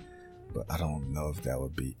happen, but I don't know if that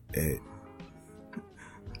would be it.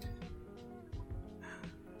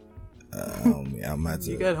 I'm about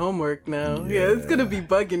to, you got homework now. Yeah, it's gonna be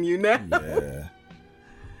bugging you now. Yeah.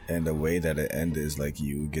 And the way that it ended is like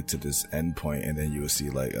you get to this end point, and then you will see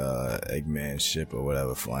like Eggman's ship or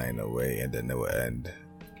whatever flying away, and then it will end.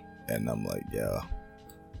 And I'm like, yeah,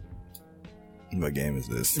 what game is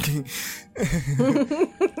this? and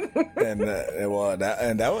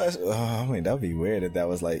that was, I mean, that would be weird if that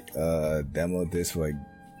was like demo disc for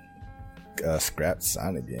a scrapped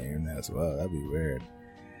Sonic game as well. That'd be weird.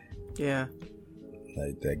 Yeah.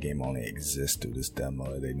 Like that game only exists through this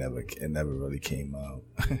demo. It never really came out.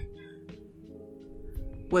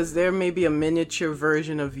 Was there maybe a miniature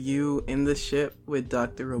version of you in the ship with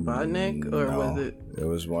Dr. Robotnik, or no, was it? It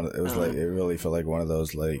was one. It was like, it really felt like one of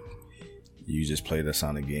those, like, you just play the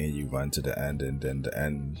Sonic game, you run to the end, and then the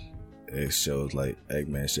end it shows like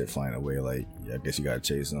Eggman shit flying away. Like, I guess you gotta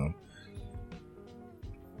chase him,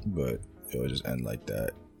 but it would just end like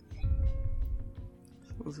that.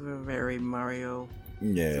 It was very Mario.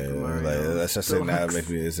 Yeah, like that's just saying that makes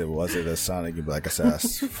me. Was it a Sonic? But like I said, I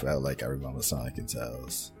felt like I remember Sonic and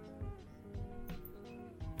Tails.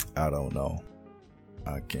 I don't know.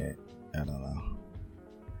 I don't know.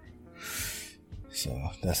 So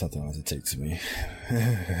that's something I have to take to me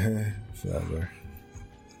forever.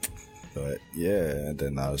 But yeah, and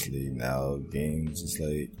then obviously now games is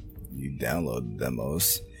like you download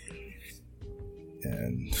demos,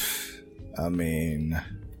 and I mean,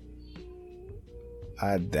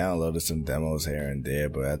 I downloaded some demos here and there,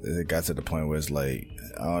 but it got to the point where it's like,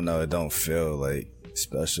 I don't know, it don't feel like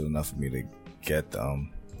special enough for me to get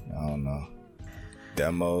them. I don't know.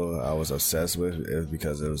 Demo I was obsessed with it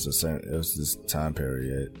because it was this time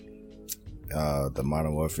period. The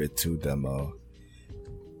Modern Warfare 2 demo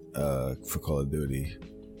for Call of Duty.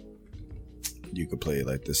 You could play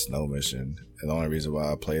like the snow mission. And the only reason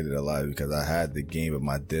why I played it a lot is because I had the game but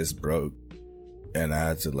my disc broke. And I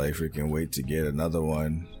had to like freaking wait to get another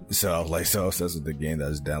one. So I was like so obsessed with the game that I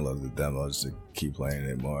just downloaded the demo just to keep playing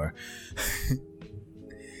it more.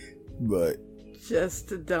 But just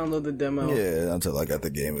to download the demo. Yeah, until I got the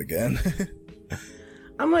game again.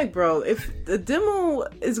 I'm like, bro, if the demo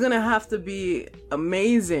is gonna have to be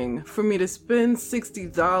amazing for me to spend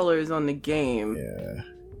 $60 on the game. Yeah.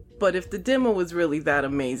 But if the demo was really that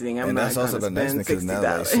amazing, I'm not gonna spend $60. And that's also the next thing, because now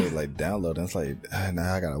like shit like download, and it's like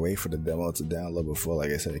now I gotta wait for the demo to download before,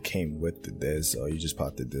 like I said, it came with the disc, so you just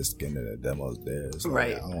pop the disc in and the demo's there. So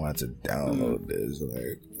right. Like, I don't want to download this.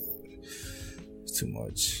 Like, it's too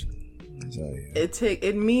much. So, yeah.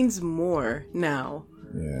 It means more now.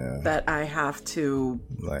 Yeah. That I have to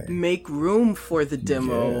like make room for the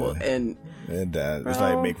demo and that it's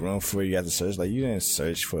like make room for you have to search. Like you didn't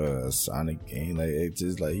search for a Sonic game. Like it's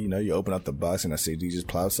just like, you know, you open up the box and a CD just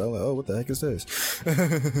plops out. Like, oh, what the heck is this?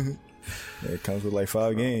 It comes with like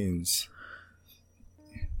 5 games.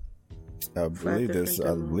 I believe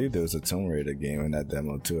there was a Tomb Raider game in that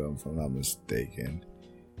demo too, if I'm not mistaken.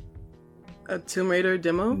 A Tomb Raider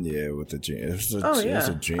demo? Yeah, with the Dream. It was a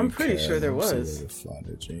Dreamcast. I'm pretty sure there was. Find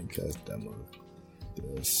a Dreamcast demo.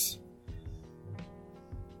 This.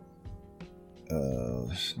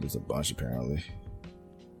 There's a bunch apparently.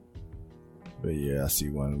 But yeah, I see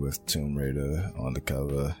one with Tomb Raider on the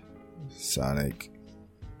cover. Sonic.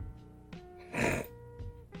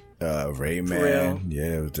 Rayman.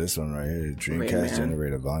 Yeah, it was this one right here. Dreamcast Rayman.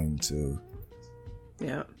 Generator Volume 2.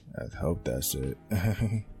 Yeah. I hope that's it.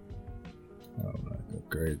 I'm not go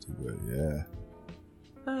crazy, but yeah.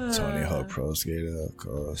 Tony Hawk Pro Skater, of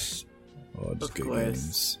course. All these good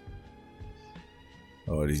games.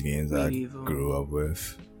 All these games Medieval. I grew up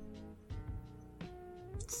with.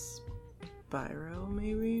 Spyro,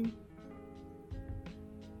 maybe?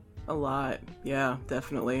 A lot. Yeah,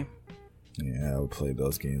 definitely. Yeah, I would play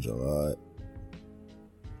those games a lot.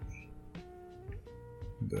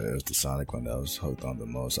 But it was the Sonic one that I was hooked on the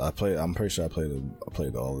most. I'm pretty sure I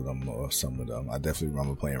played all of them or some of them. I definitely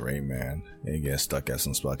remember playing Rayman and getting stuck at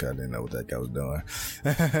some spot. I didn't know what that guy was doing.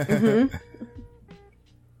 Mm-hmm.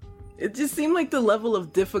 It just seemed like the level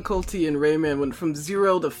of difficulty in Rayman went from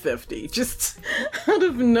 0 to 50, just out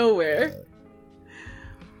of nowhere.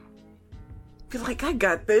 Feel like I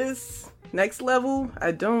got this. Next level,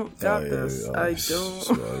 I don't got this. I don't.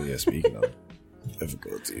 So, yeah, speaking of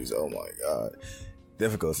difficulties, oh my god.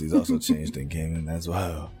 Difficulties also changed in gaming as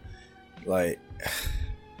well. Like,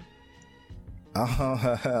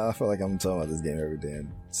 I feel like I'm talking about this game every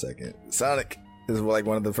damn second. Sonic is like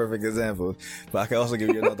one of the perfect examples, but I can also give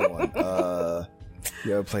you another one.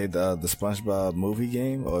 You ever played the SpongeBob movie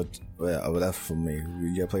game? Or that's for me.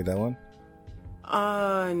 You ever played that one?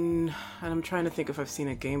 And I'm trying to think if I've seen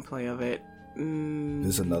a gameplay of it.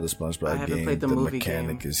 There's another SpongeBob I game. haven't played the movie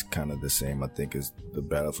mechanic game. is kind of the same. I think it's the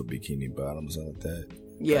Battle for Bikini Bottom or something like that.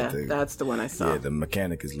 Yeah, that's the one I saw. Yeah, the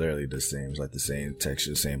mechanic is literally the same. It's like the same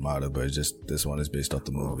texture, same model, but it's just this one is based off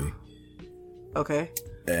the movie. Okay.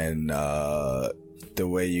 And the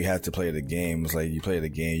way you have to play the game is like you play the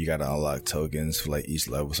game, you got to unlock tokens for like each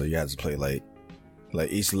level. So you have to play like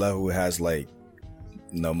each level has like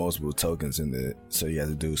multiple tokens in it. So you have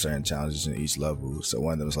to do certain challenges in each level. So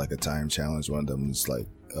one of them is like a time challenge, one of them is like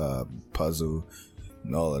puzzle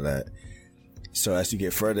and all of that. So as you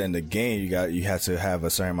get further in the game, you have to have a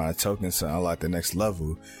certain amount of tokens to unlock the next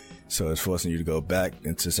level. So it's forcing you to go back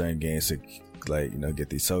into certain games to get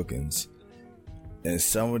these tokens. And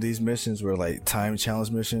some of these missions were like time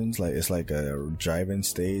challenge missions, like it's like a driving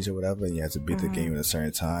stage or whatever, and you have to beat the game in a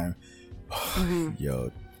certain time.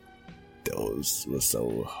 Yo, those were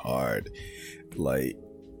so hard. Like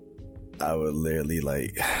I would literally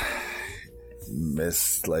like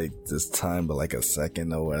miss like this time by like a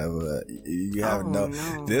second or whatever. You have no.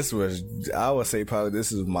 This was, I would say probably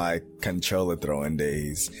this is my controller throwing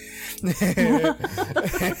days.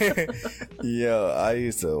 Yo, I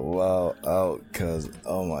used to wow out because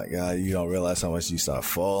oh my god, you don't realize how much you start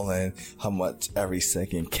falling, how much every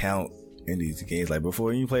second count in these games. Like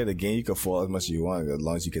before you play the game, you could fall as much as you want as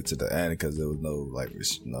long as you get to the end, because there was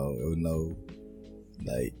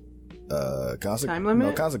time limit?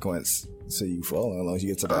 No consequence. So you fall as long as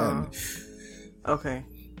you get to the end. Okay.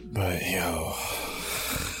 But yo,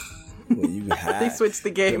 when you they switched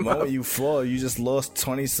the game. The moment you fall, you just lost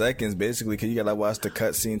 20 seconds basically, because you gotta watch the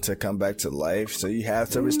cutscene to come back to life. So you have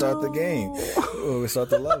to restart the game or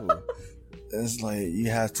restart the level. It's like you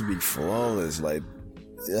have to be flawless. Like,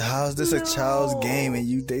 how's this a child's game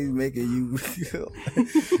and they making you?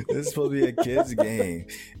 This is supposed to be a kid's game.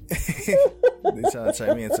 They trying to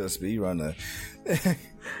turn me into a speedrunner.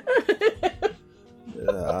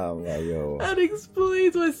 I'm like, yo. That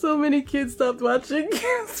explains why so many kids stopped watching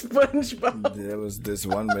SpongeBob. There was this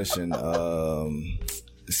one mission.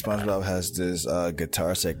 SpongeBob has this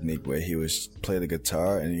guitar technique where he would play the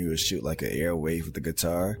guitar and he would shoot like an airwave with the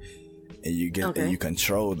guitar, and you and you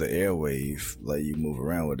control the airwave, like you move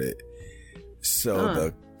around with it. So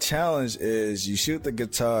the challenge is you shoot the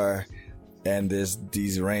guitar, and there's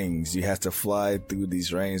these rings. You have to fly through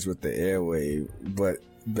these rings with the airwave. But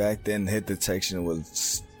back then, hit detection was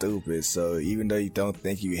stupid. So even though you don't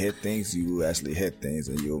think you hit things, you actually hit things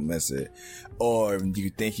and you'll miss it. Or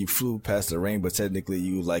you think you flew past the ring, but technically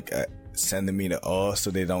you like a centimeter off,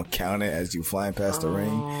 so they don't count it as you flying past the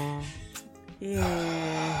ring.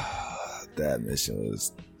 Yeah. That mission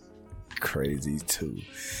was crazy too.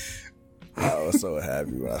 I was so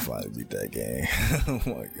happy when I finally beat that game. Oh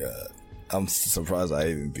my god. I'm surprised I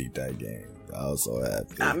even beat that game. I was so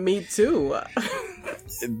happy. Me too.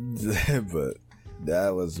 But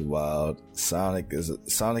that was wild. Sonic is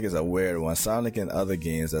a weird one. Sonic and other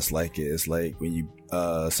games that's like it. It's like when you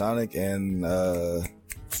Sonic and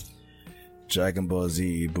Dragon Ball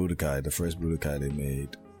Z Budokai, the first Budokai they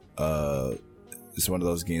made. It's one of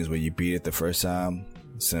those games where you beat it the first time,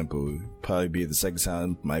 simple. Probably beat it the second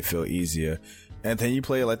time, might feel easier, and then you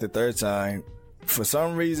play it like the third time. For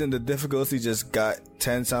some reason, the difficulty just got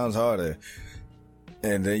 10 times harder.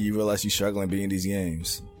 And then you realize you're struggling beating these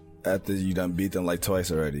games after you done beat them like twice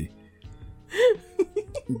already.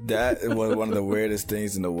 That was one of the weirdest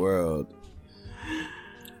things in the world.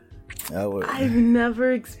 I've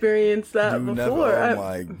never experienced that before. Oh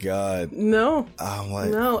my god. No. I'm like,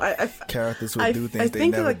 no. characters would do things they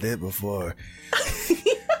never did before.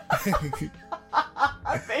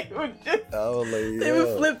 They would just, they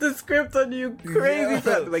would flip the script on you crazy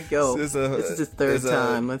fast. Like, yo, this is his third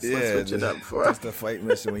time. Let's switch it up for us. It's the fight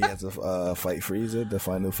mission when you have to fight Frieza, the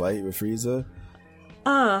final fight with Frieza.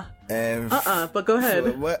 But go ahead.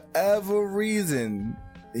 For whatever reason,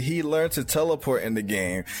 he learned to teleport in the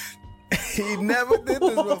game. He never did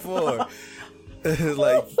this before.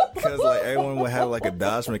 Because everyone would have like a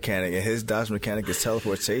dodge mechanic, and his dodge mechanic is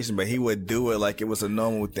teleportation, but he would do it like it was a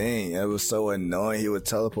normal thing. It was so annoying. He would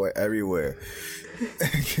teleport everywhere.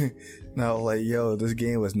 And I was like, yo, this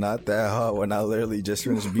game was not that hard when I literally just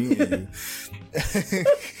finished beating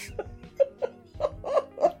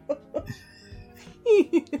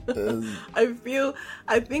you.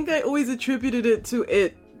 I think I always attributed it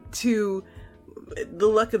to the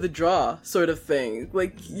luck of the draw sort of thing.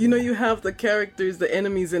 Like, you have the characters, the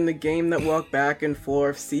enemies in the game that walk back and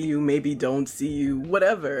forth, see you, maybe don't see you,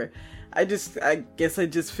 whatever. I guess I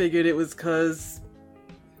just figured it was because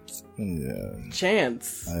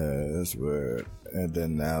chance. That's weird. And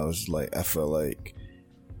then now it's like I feel like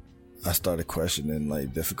I started questioning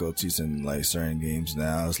like difficulties in like certain games.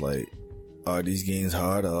 Now it's like, are these games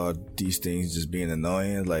hard, or are these things just being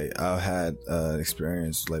annoying? Like I've had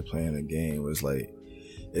experience like playing a game where it's like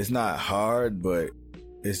it's not hard, but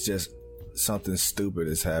it's just something stupid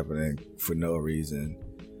is happening for no reason.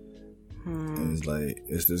 And it's like,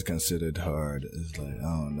 is this considered hard? It's like, I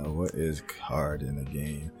don't know, what is hard in a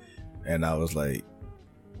game? And I was like,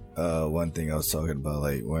 one thing I was talking about,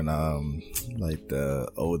 like when like the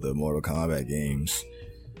older Mortal Kombat games,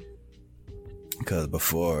 because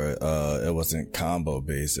before it wasn't combo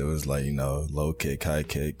based, it was like, you know, low kick, high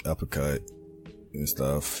kick, uppercut and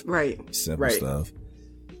stuff, right? Simple stuff.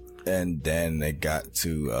 And then it got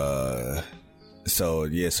to so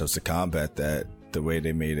to combat that, the way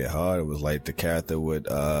they made it hard, it was like the character would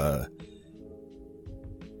I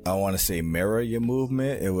want to say mirror your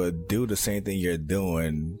movement. It would do the same thing you're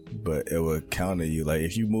doing, but it would counter you. Like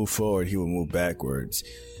if you move forward, he would move backwards.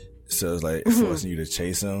 So it's like forcing you to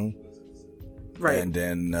chase him. Right. And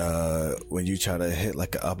then when you try to hit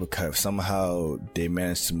like an uppercut, somehow they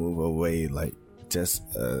manage to move away like just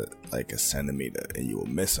like a centimeter, and you will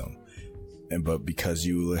miss him. But because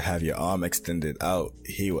you have your arm extended out,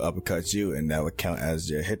 he will uppercut you, and that would count as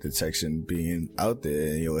your hit detection being out there,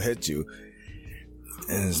 and he will hit you.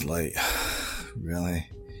 And it's like, really?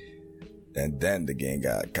 And then the game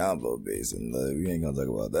got combo based, and we ain't gonna talk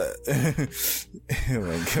about that.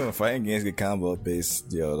 When fighting games get combo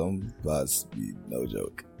based, yo, them bots be no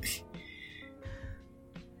joke.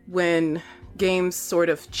 When games sort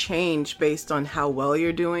of change based on how well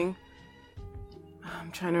you're doing.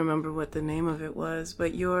 I'm trying to remember what the name of it was,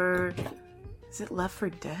 but is it Left 4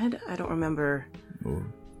 Dead? I don't remember. Oh.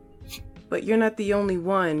 But you're not the only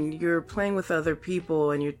one. You're playing with other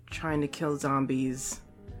people and you're trying to kill zombies.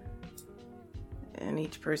 And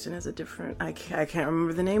each person has a different... I can't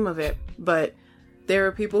remember the name of it. But there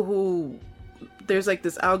are people who... There's like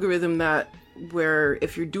this algorithm where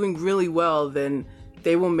if you're doing really well, then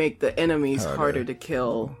they will make the enemies harder to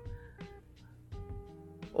kill.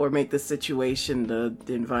 Or make the situation, the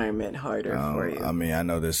environment harder for you. I mean, I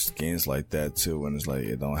know there's games like that too, when it's like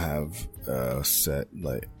it don't have set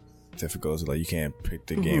like difficulty. Like you can't pick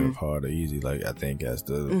the game of hard or easy. Like I think as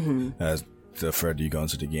the further you go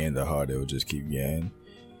into the game, the harder it will just keep getting.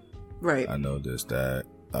 Right. I know there's that.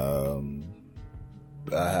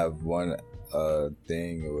 I have one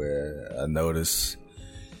thing where I notice.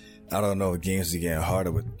 I don't know if games are getting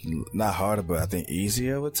harder not harder, but I think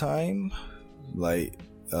easier with time. Like.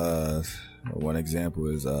 One example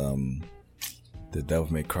is the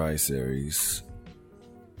Devil May Cry series.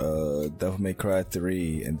 Devil May Cry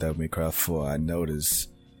 3 and Devil May Cry 4, I noticed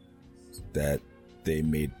that they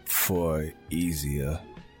made 4 easier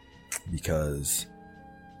because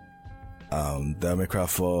Devil May Cry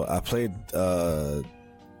 4, I played 1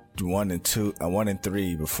 and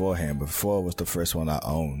 3 beforehand, but 4 was the first one I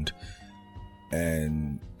owned,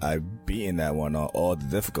 and I beaten that one on all the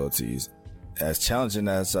difficulties. As challenging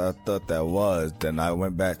as I thought that was, then I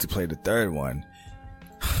went back to play the third one.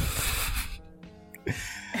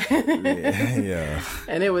 Yeah.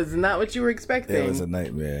 And it was not what you were expecting. It was a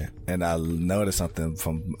nightmare. And I noticed something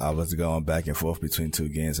I was going back and forth between 2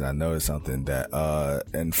 games, and I noticed something that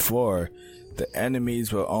in 4, the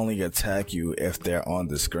enemies will only attack you if they're on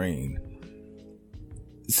the screen.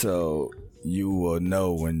 So you will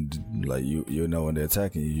know when, like, you'll know when they're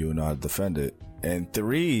attacking you. You'll know how to defend it. And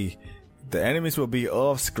 3, the enemies will be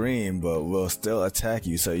off screen, but will still attack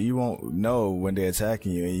you. So you won't know when they're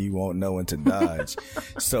attacking you, and you won't know when to dodge.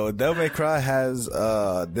 So Devil May Cry has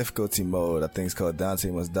difficulty mode. I think it's called Dante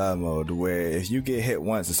Must Die mode, where if you get hit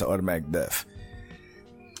once, it's an automatic death.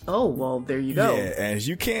 Oh, well, there you go. Yeah, and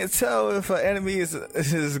you can't tell if an enemy is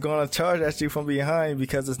going to charge at you from behind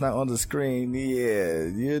because it's not on the screen. Yeah,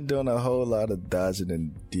 you're doing a whole lot of dodging,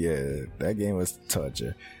 and yeah, that game was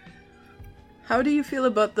torture. How do you feel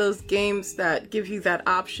about those games that give you that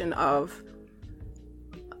option of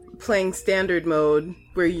playing standard mode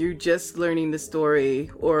where you're just learning the story,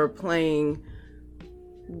 or playing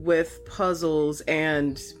with puzzles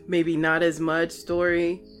and maybe not as much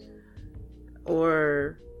story,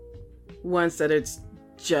 or ones that it's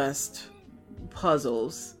just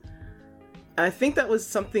puzzles? I think that was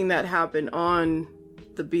something that happened on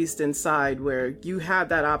The Beast Inside, where you had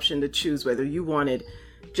that option to choose whether you wanted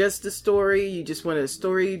just a story, you just wanted a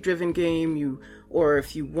story-driven game, or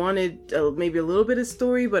if you wanted maybe a little bit of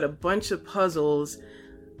story but a bunch of puzzles,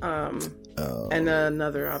 and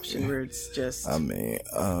another option where it's just... I mean,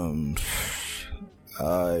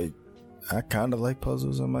 I kind of like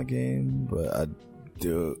puzzles in my game, but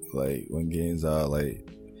do like when games are like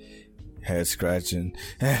head scratching.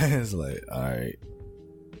 It's like, all right,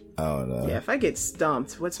 I don't know. Yeah, if I get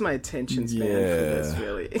stumped, what's my attention span for this,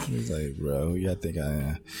 really? He's like, bro, who y'all think I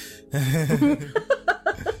am?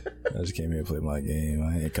 I just came here to play my game.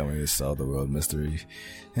 I ain't coming to solve the world mystery.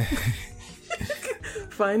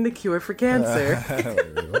 Find the cure for cancer.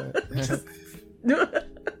 No,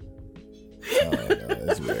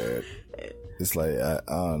 that's weird. It's like, I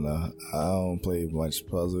don't know. I don't play much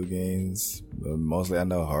puzzle games. But mostly I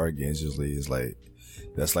know horror games usually is like,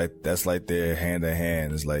 that's like their hand in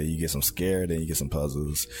hand. It's like you get some scared, then you get some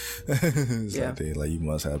puzzles. It's like you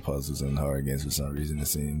must have puzzles in horror games for some reason, it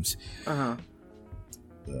seems. Uh-huh.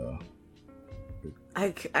 So.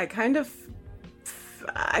 I kind of,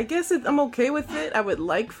 I guess I'm okay with it. I would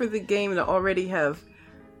like for the game to already have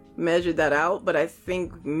measured that out, but I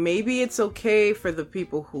think maybe it's okay for the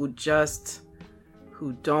people who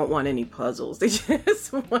don't want any puzzles. They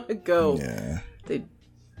just want to go. Yeah.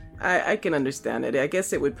 I can understand it. I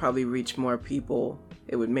guess it would probably reach more people.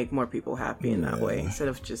 It would make more people happy in that way instead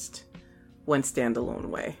of just one standalone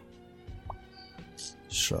way.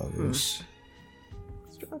 Struggles.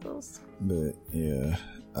 Struggles. But yeah,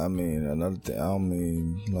 I mean, another thing, I don't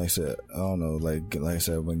mean, like I said, I don't know, like I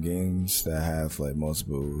said, when games that have like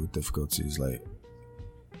multiple difficulties, like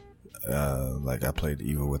I played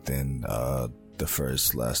Evil Within, the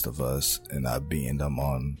first Last of Us, and I beaten them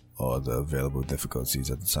on all the available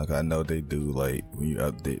difficulties at the time. I know they do, like, when you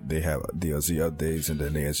update, they have DLC updates, and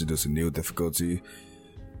then they introduce a new difficulty.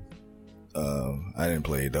 I didn't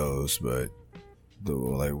play those, but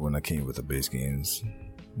like when I came with the base games,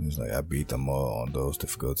 it's like I beat them all on those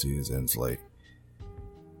difficulties, and it's like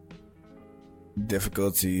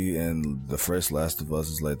difficulty in the first Last of Us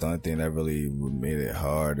is like the only thing that really made it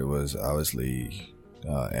hard. It was obviously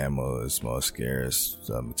ammo is more scarce,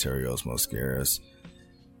 materials more scarce,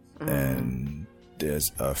 and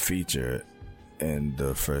there's a feature in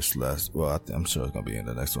the first Last. Well, I'm sure it's gonna be in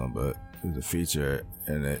the next one, but there's a feature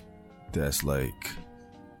in it that's like,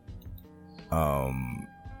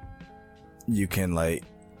 you can like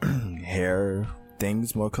hear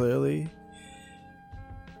things more clearly,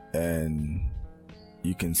 and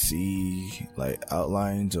you can see like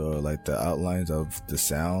outlines or like the outlines of the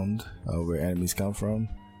sound of where enemies come from.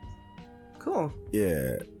 Cool.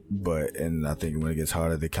 Yeah, and I think when it gets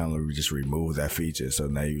harder, they kind of just remove that feature, so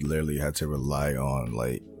now you literally have to rely on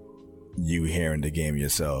like you hearing the game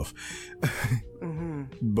yourself.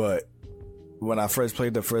 But when I first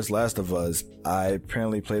played the first Last of Us, I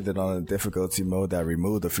apparently played it on a difficulty mode that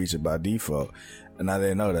removed the feature by default, and I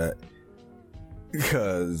didn't know that,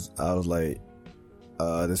 because I was like,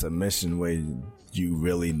 there's a mission where you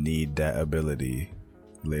really need that ability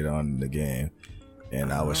later on in the game,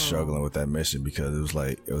 and I was struggling with that mission because it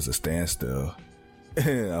was a standstill.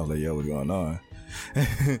 I was like, yo, what's going on?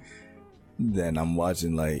 Then I'm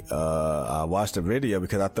watching I watched the video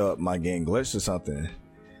because I thought my game glitched or something.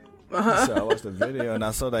 So I watched the video and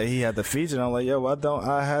I saw that he had the feature, and I'm like, yo, why don't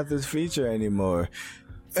I have this feature anymore?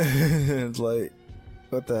 It's like,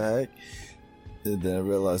 what the heck? And then I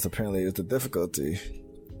realized apparently it's the difficulty.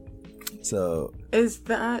 So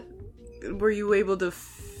were you able to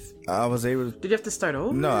I was able to. Did you have to start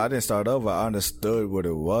over? No, I didn't start over. I understood what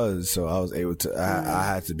it was, so I was able to. I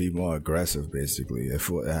had to be more aggressive, basically.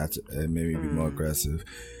 It made me be more aggressive.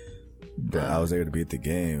 Then I was able to beat the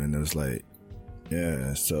game, and it was like,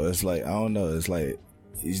 yeah. So it's like, I don't know. It's like,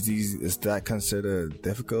 is that considered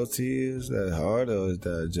difficulty? Is that hard, or is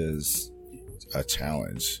that just a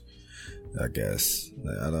challenge? I guess.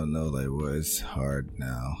 Like, I don't know. Like, what is hard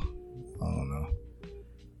now? I don't know.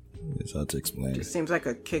 It's hard to explain. It just seems like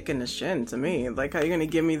a kick in the shin to me. Like, how are you going to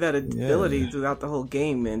give me that ability throughout the whole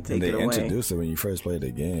game and take it away? They introduced it when you first played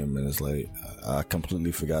the game, and it's like, I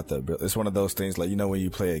completely forgot that. It's one of those things, like, you know, when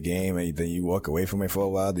you play a game and then you walk away from it for a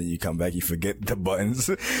while, then you come back, you forget the buttons.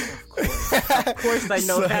 Of course I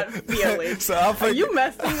know that feeling. Are you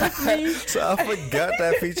messing with me? So I forgot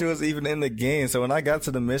that feature was even in the game. So when I got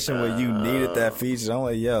to the mission where you needed that feature, I'm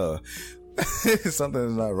like, yo,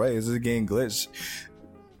 something's not right. Is this game glitch?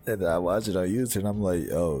 And I watch it on YouTube, and I'm like,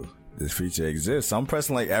 oh, this feature exists. So I'm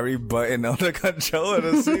pressing like every button on the controller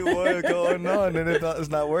to see what's going on, and it's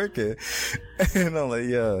not working. And I'm like,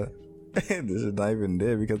 yeah, this is not even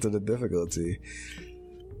there because of the difficulty.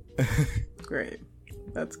 Great.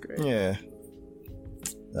 That's great. Yeah.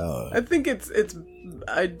 I think it's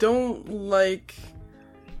I don't like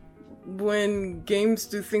when games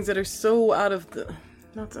do things that are so out of the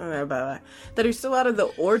that are so out of the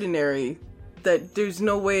ordinary that there's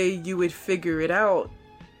no way you would figure it out.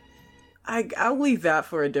 I'll leave that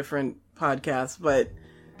for a different podcast, but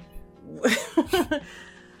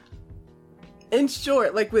in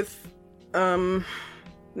short, like with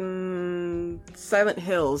Silent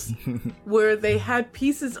Hills, where they had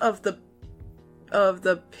pieces of the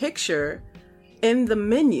picture in the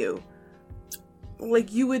menu.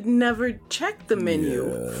 Like, you would never check the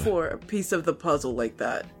menu for a piece of the puzzle like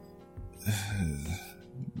that.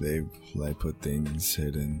 They like put things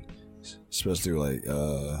hidden, especially like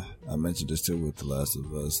I mentioned this too with The Last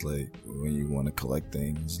of Us. Like, when you want to collect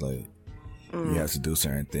things, like you have to do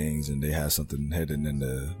certain things, and they have something hidden in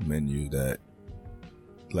the menu that,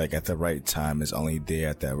 like, at the right time is only there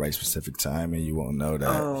at that right specific time, and you won't know that.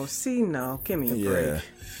 Oh, see, no, give me a break.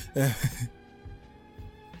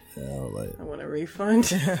 Like, I want a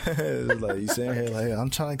refund. It's like you sitting here like, I'm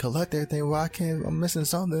trying to collect everything. Why can't I'm missing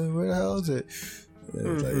something? Where the hell is it?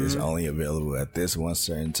 It's like it's only available at this one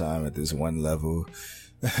certain time at this one level.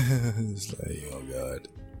 It's like, oh god.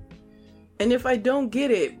 And if I don't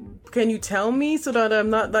get it, can you tell me so that I'm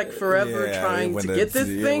not like forever trying to get this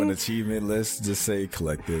thing? When achievement lists just say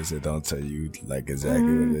collect this, it don't tell you like exactly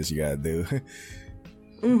what it is you gotta do.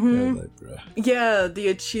 Like, bruh. Yeah, the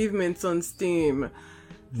achievements on Steam.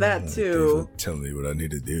 That too. Tell me what I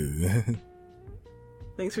need to do.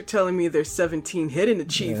 Thanks for telling me there's 17 hidden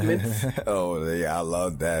achievements. Oh, yeah, I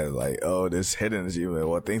love that. Like, oh, this hidden achievement.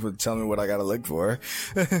 Well, thanks for telling me what I gotta look for.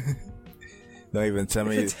 Don't even tell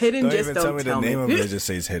me. If it's hidden, don't just even tell me the name of it. it. Just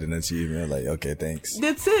says hidden achievement. Like, okay, thanks.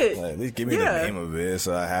 That's it. Like, at least give me the name of it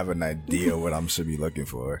so I have an idea what I should be looking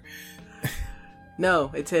for.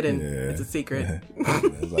 No, it's hidden. It's a secret.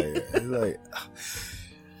 It's like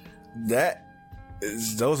that.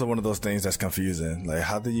 Those are one of those things that's confusing. Like,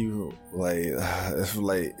 how do you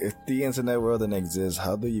if the internet world didn't exist,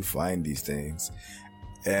 how do you find these things?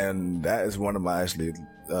 And that is one of my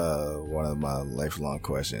lifelong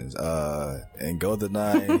questions. In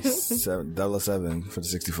GoldenEye 007 for the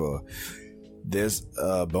 64, there's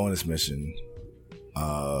a bonus mission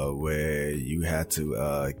where you had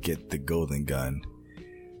to get the golden gun,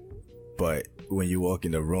 but when you walk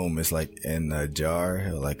in the room, it's like in a jar,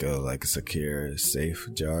 like a secure safe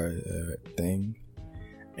jar thing.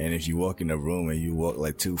 And if you walk in the room and you walk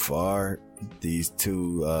like too far, these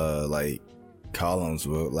two like columns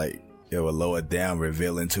will it will lower down,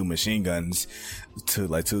 revealing two machine guns to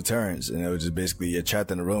like two turns, and it was just basically you're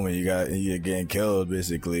trapped in the room and you're getting killed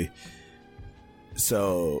basically.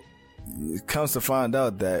 So it comes to find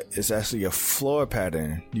out that it's actually a floor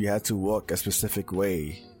pattern. You have to walk a specific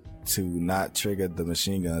way to not trigger the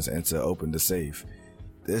machine guns and to open the safe.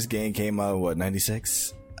 This game came out in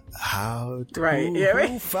 96? How?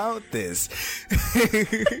 Who found this?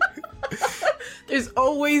 There's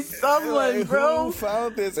always someone, like, bro. Who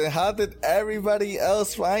found this, and how did everybody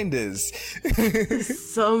else find this?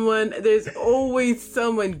 There's always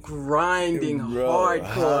someone grinding hardcore.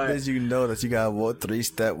 How did you know that you gotta walk 3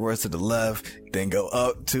 step words to the left, then go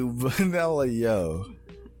up 2? Now, like, yo,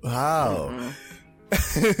 how?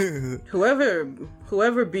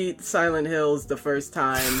 Whoever beat Silent Hills the first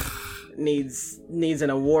time needs an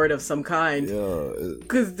award of some kind.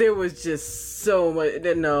 Because there was just so much.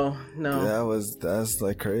 No. That's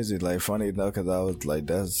like crazy. Like, funny enough, because I was like,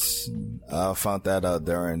 I found that out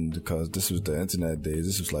because this was the internet days.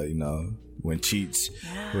 This was like, when cheats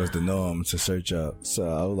was the norm to search up. So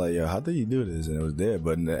I was like, yo, how do you do this? And it was there.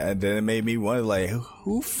 And then it made me wonder, like,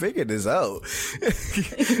 who figured this out?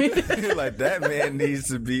 Like, that man needs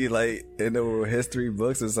to be like in the history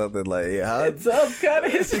books or something. Like, how? It's some kind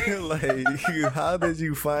of history. Like, how did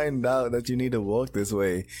you find out that you need to walk this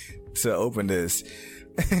way to open this?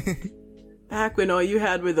 Back when all you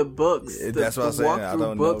had were the books. That's what I'm saying. I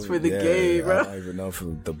don't books know. For the game, bro. I don't even know if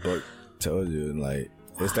the book told you. And like,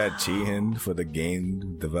 is that cheating for the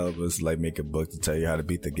game developers? Like, make a book to tell you how to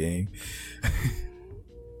beat the game?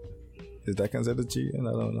 Is that considered cheating?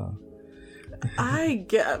 I don't know. I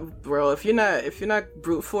get, bro. If you're not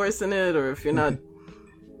brute forcing it, or if you're not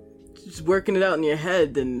just working it out in your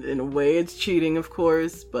head, then in a way it's cheating, of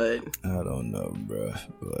course. But I don't know, bro.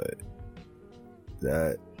 But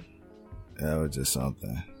that was just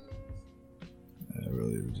something. It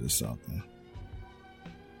really was just something.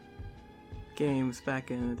 Games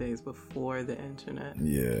back in the days before the internet.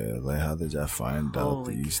 Yeah, like, how did y'all find out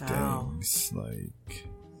these cow. things? Like,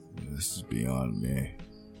 this is beyond me.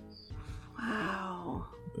 Wow.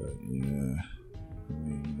 But yeah, I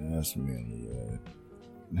mean, that's mainly it.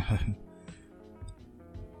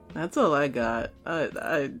 That's all I got.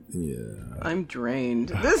 I'm drained.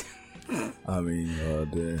 This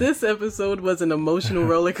this episode was an emotional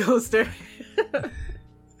roller coaster.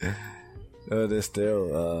 There's still,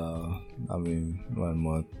 one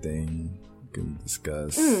more thing we can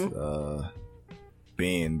discuss.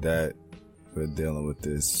 being that we're dealing with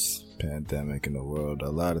this pandemic in the world, a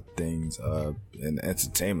lot of things in the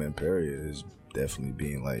entertainment period is definitely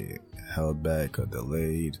being like held back or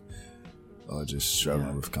delayed or just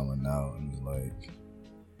struggling with coming out. And like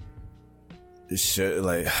it should,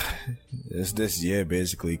 like, it's this year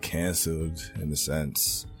basically canceled in a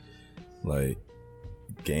sense. Like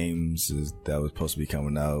games that was supposed to be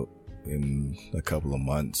coming out in a couple of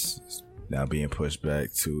months is now being pushed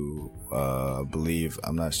back to I believe,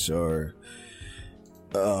 I'm not sure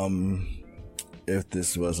if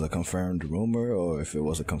this was a confirmed rumor or if it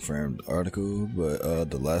was a confirmed article, but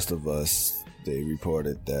The Last of Us, they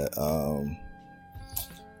reported that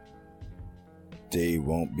they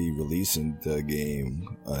won't be releasing the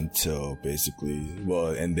game until basically,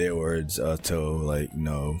 well, in their words, until like,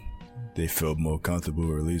 no, they feel more comfortable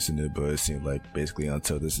releasing it, but it seemed like basically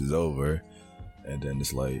until this is over. And then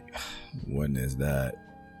it's like, when is that?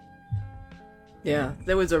 Yeah,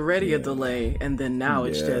 there was already a delay, and then now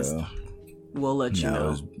it's just, we'll let you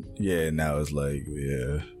know. Now it's like,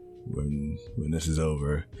 when this is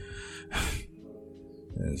over.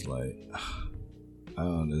 And it's like, I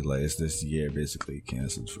don't know, like, it's this year basically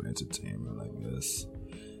canceled for entertainment like this.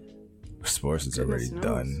 Sports is already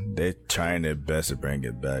done. They're trying their best to bring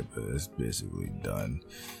it back, but it's basically done.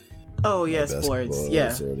 Oh yeah, sports. Yeah,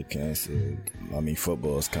 it's already canceled. I mean,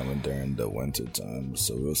 football is coming during the winter time,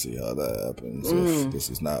 so we'll see how that happens. If this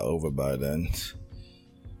is not over by then.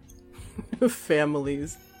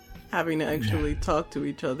 Families having to actually talk to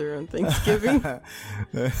each other on Thanksgiving.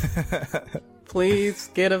 Please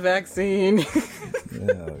get a vaccine.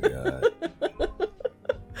 Oh God.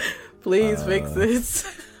 Please fix this.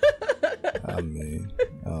 I mean,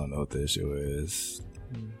 I don't know what the issue is.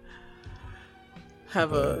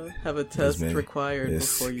 Have a test required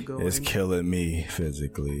before you go It's in. killing me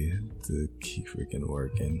physically to keep freaking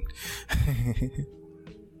working.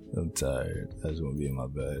 I'm tired. I just want to be in my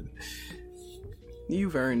bed.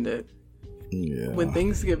 You've earned it. Yeah. When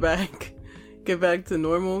things get back to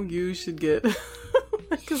normal, you should get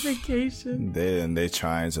like a vacation. They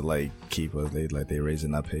trying to like keep us. They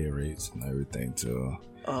raising our pay rates and everything too.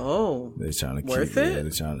 Oh, they trying to worth keep it. Yeah,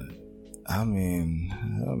 they trying to. I mean,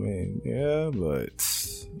 yeah, but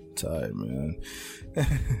I'm tired, man.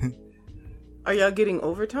 Are y'all getting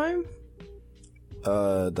overtime?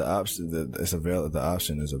 The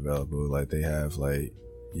option is available. Like they have, like,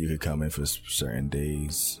 you could come in for certain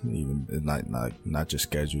days, even not just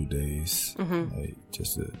scheduled days, like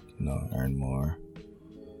just to earn more.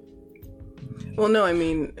 Well, no, I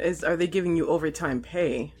mean, are they giving you overtime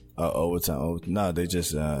pay? Overtime? No, they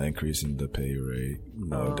just increasing the pay rate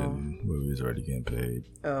more than what we was already getting paid.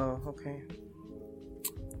 Oh, okay.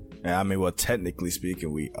 And I mean, well, technically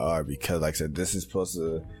speaking, we are, because, like I said, this was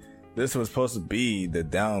supposed to be the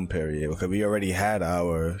down period, because we already had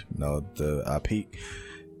our peak.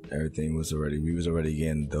 Everything was we was already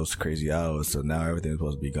getting those crazy hours, so now everything was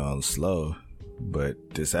supposed to be going slow.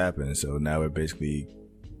 But this happened, so now we're basically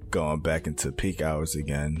going back into peak hours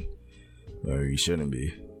again, where we shouldn't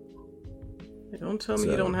be. Don't tell me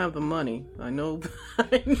you don't have the money. I know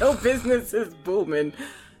business is booming.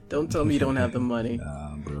 Don't tell me you don't have the money.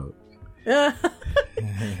 Nah, I'm broke.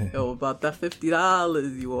 Yo, about that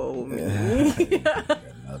 $50 you owe me.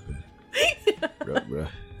 Nothing. Broke, bro.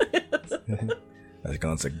 Has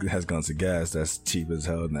gone to gas. That's cheap as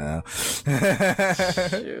hell now.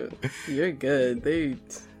 Shoot, you're good.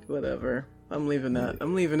 Whatever. I'm leaving that.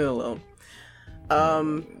 I'm leaving it alone.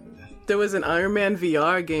 There was an Iron Man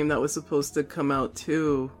VR game that was supposed to come out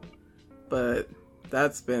too, but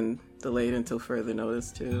that's been delayed until further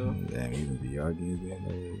notice too. Damn, even VR games being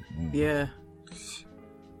delayed. Yeah.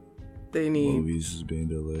 They need... Movies is being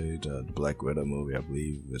delayed. The Black Widow movie, I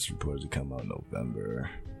believe, is reported to come out in November.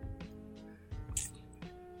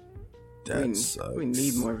 That sucks. We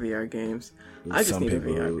need more VR games. I just need a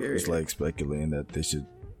VR period. It's like speculating that they should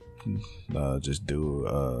just do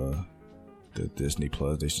the Disney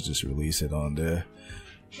Plus. They should just release it on there.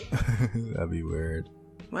 That'd be weird.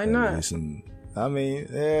 Why not? I mean,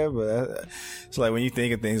 yeah, but it's like when you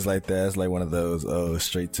think of things like that, it's like one of those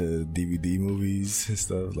straight to DVD movies and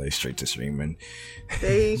stuff, like straight to streaming.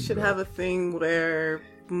 They should have a thing where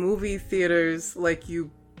movie theaters, like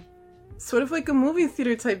sort of like a movie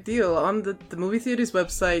theater type deal on the movie theater's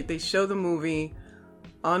website. They show the movie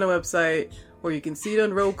on a website, or you can see it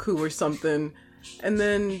on Roku or something. And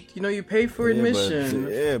then, you pay for admission.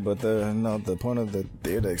 But the point of the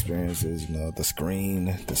theater experience is, the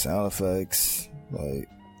screen, the sound effects, like.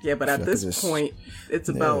 Yeah, but at this point, it's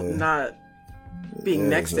about not being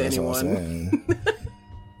next to anyone.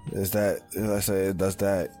 Is that, let's say, does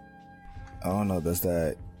that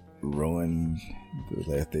ruin,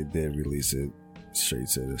 like if they did release it straight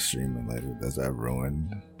to the streaming, like does that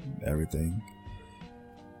ruin everything?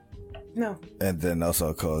 No. And then also,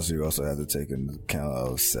 of course, you also have to take into account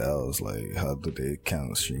of sales. Like, how do they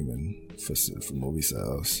count streaming for movie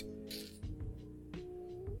sales?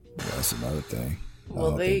 That's another thing. Well, I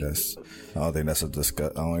don't think that's a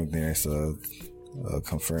discuss. I don't even think it's a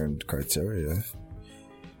confirmed criteria.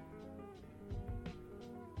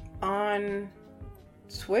 On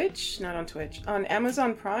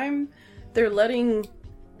Amazon Prime, they're letting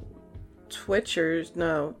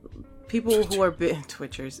people who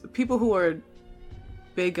are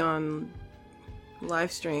big on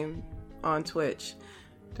live stream on Twitch,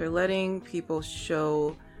 they're letting people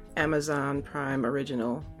show Amazon Prime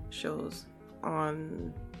original shows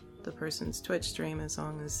on the person's Twitch stream, as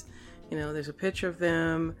long as, there's a picture of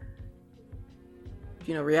them,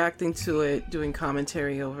 reacting to it, doing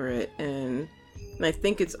commentary over it, and I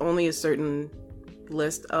think it's only a certain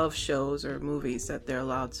list of shows or movies that they're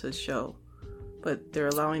allowed to show, but they're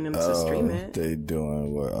allowing them to stream it. They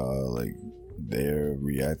doing what, like they're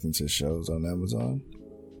reacting to shows on Amazon?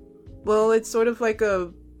 Well, it's sort of like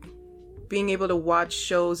being able to watch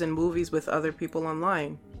shows and movies with other people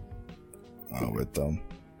online. With them?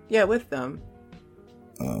 Yeah, with them.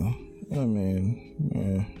 I mean,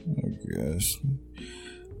 yeah, I guess.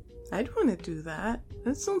 I'd want to do that.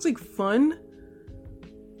 That sounds like fun.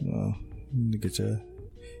 Well, you get your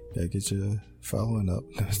following up.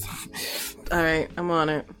 All right, I'm on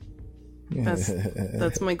it.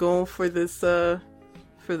 That's my goal for this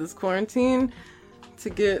quarantine, to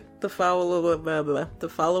get the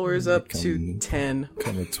followers up to 10.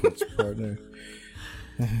 Become a Twitch partner.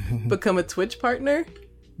 Become a Twitch partner?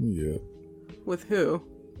 Yeah. With who?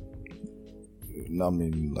 I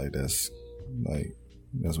mean, that's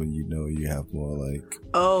when you have more like.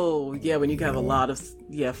 Oh yeah, when you have a lot of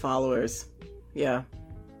followers. Yeah.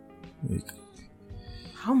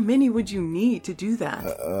 How many would you need to do that?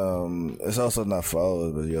 It's also not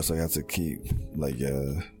followers, but you also have to keep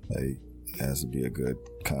it has to be a good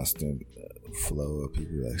constant flow of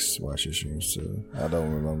people that watch your streams too. I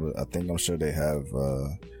don't remember. I'm sure they have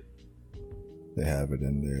it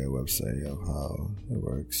in their website of how it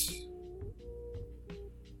works.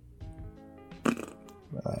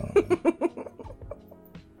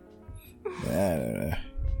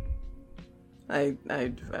 I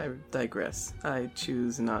digress. I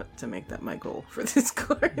choose not to make that my goal for this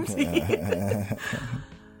quarantine.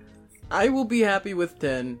 I will be happy with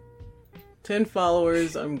 10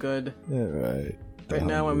 followers. I'm good. Yeah, right. Right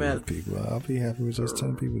now I'm at people. I'll be happy with just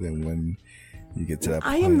 10 people. Then when you get to that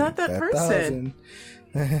point, I am not that person.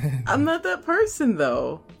 I'm not that person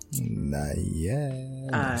though. Not yet.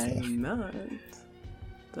 I'm not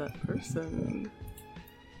that person.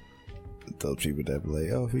 Those people that be like,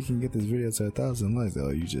 oh, if we can get this video to 1,000 likes, oh,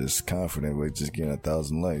 you just confident with just getting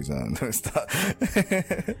 1,000 likes. Stop.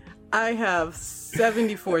 I have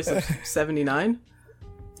 79.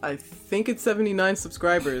 I think it's 79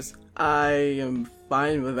 subscribers. I am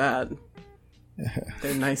fine with that.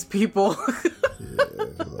 They're nice people. Yeah,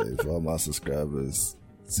 if all my subscribers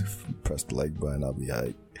press the like button, I'll be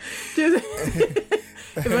hyped.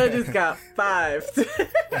 If I just got 5. I'll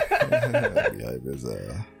be hyped as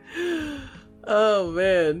Oh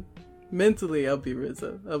man, mentally I'll be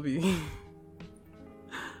RZA. I'll be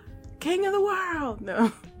king of the world.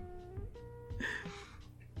 No.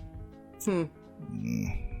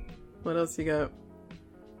 What else you got?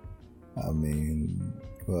 I mean,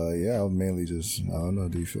 well, yeah, I'll mainly just, I don't know,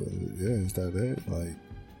 do you feel, yeah, is that it? Like,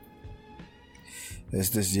 it's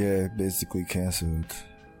this year basically canceled.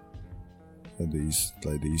 Do you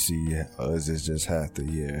see, or is this just half the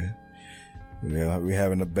year? We're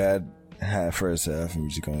having a bad first half, and we're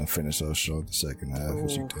just gonna finish off strong the second half.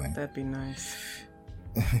 What you think? That'd be nice.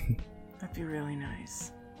 That'd be really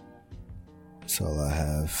nice. That's all I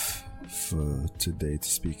have for today to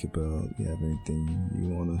speak about. You have anything you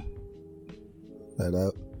wanna let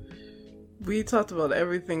out? We talked about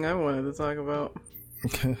everything I wanted to talk about.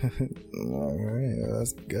 Alright, well,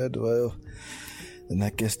 that's good. Well, and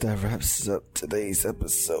I guess that wraps up today's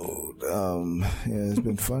episode. Yeah, it's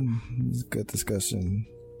been fun. It's a good discussion.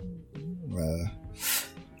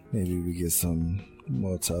 Maybe we get some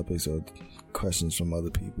more topics or questions from other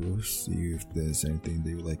people. See if there's anything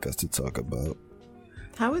they would like us to talk about.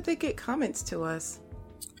 How would they get comments to us?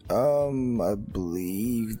 I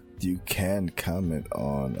believe you can comment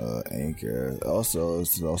on Anchor. Also,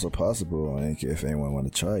 it's also possible on Anchor, if anyone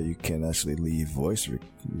want to try, you can actually leave voice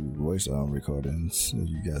recordings if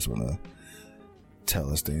you guys want to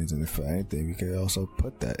tell us things, and if anything, we could also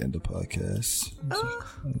put that in the podcast. Oh,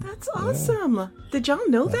 that's awesome. Yeah. Did y'all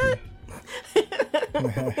know that?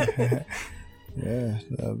 Yeah,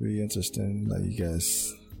 that'll be interesting. Like, you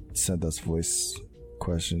guys send us voice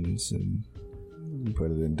questions and we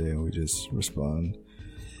put it in there and we just respond.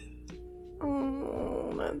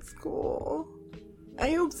 Oh, that's cool.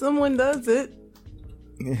 I hope someone does it.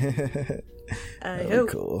 That'd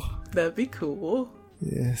be cool. That'd be cool.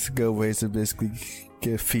 Yeah, it's a good way to basically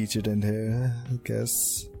get featured in there, I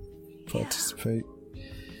guess. Participate.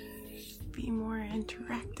 Be more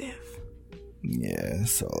interactive. Yeah,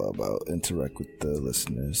 it's all about interact with the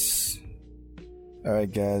listeners.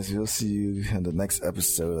 Alright guys, we'll see you in the next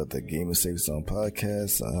episode of the Gamer Safe Zone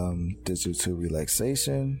podcast. Digital 2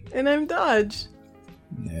 Relaxation. And I'm Dodge.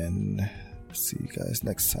 And see you guys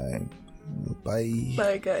next time. Bye.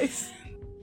 Bye guys.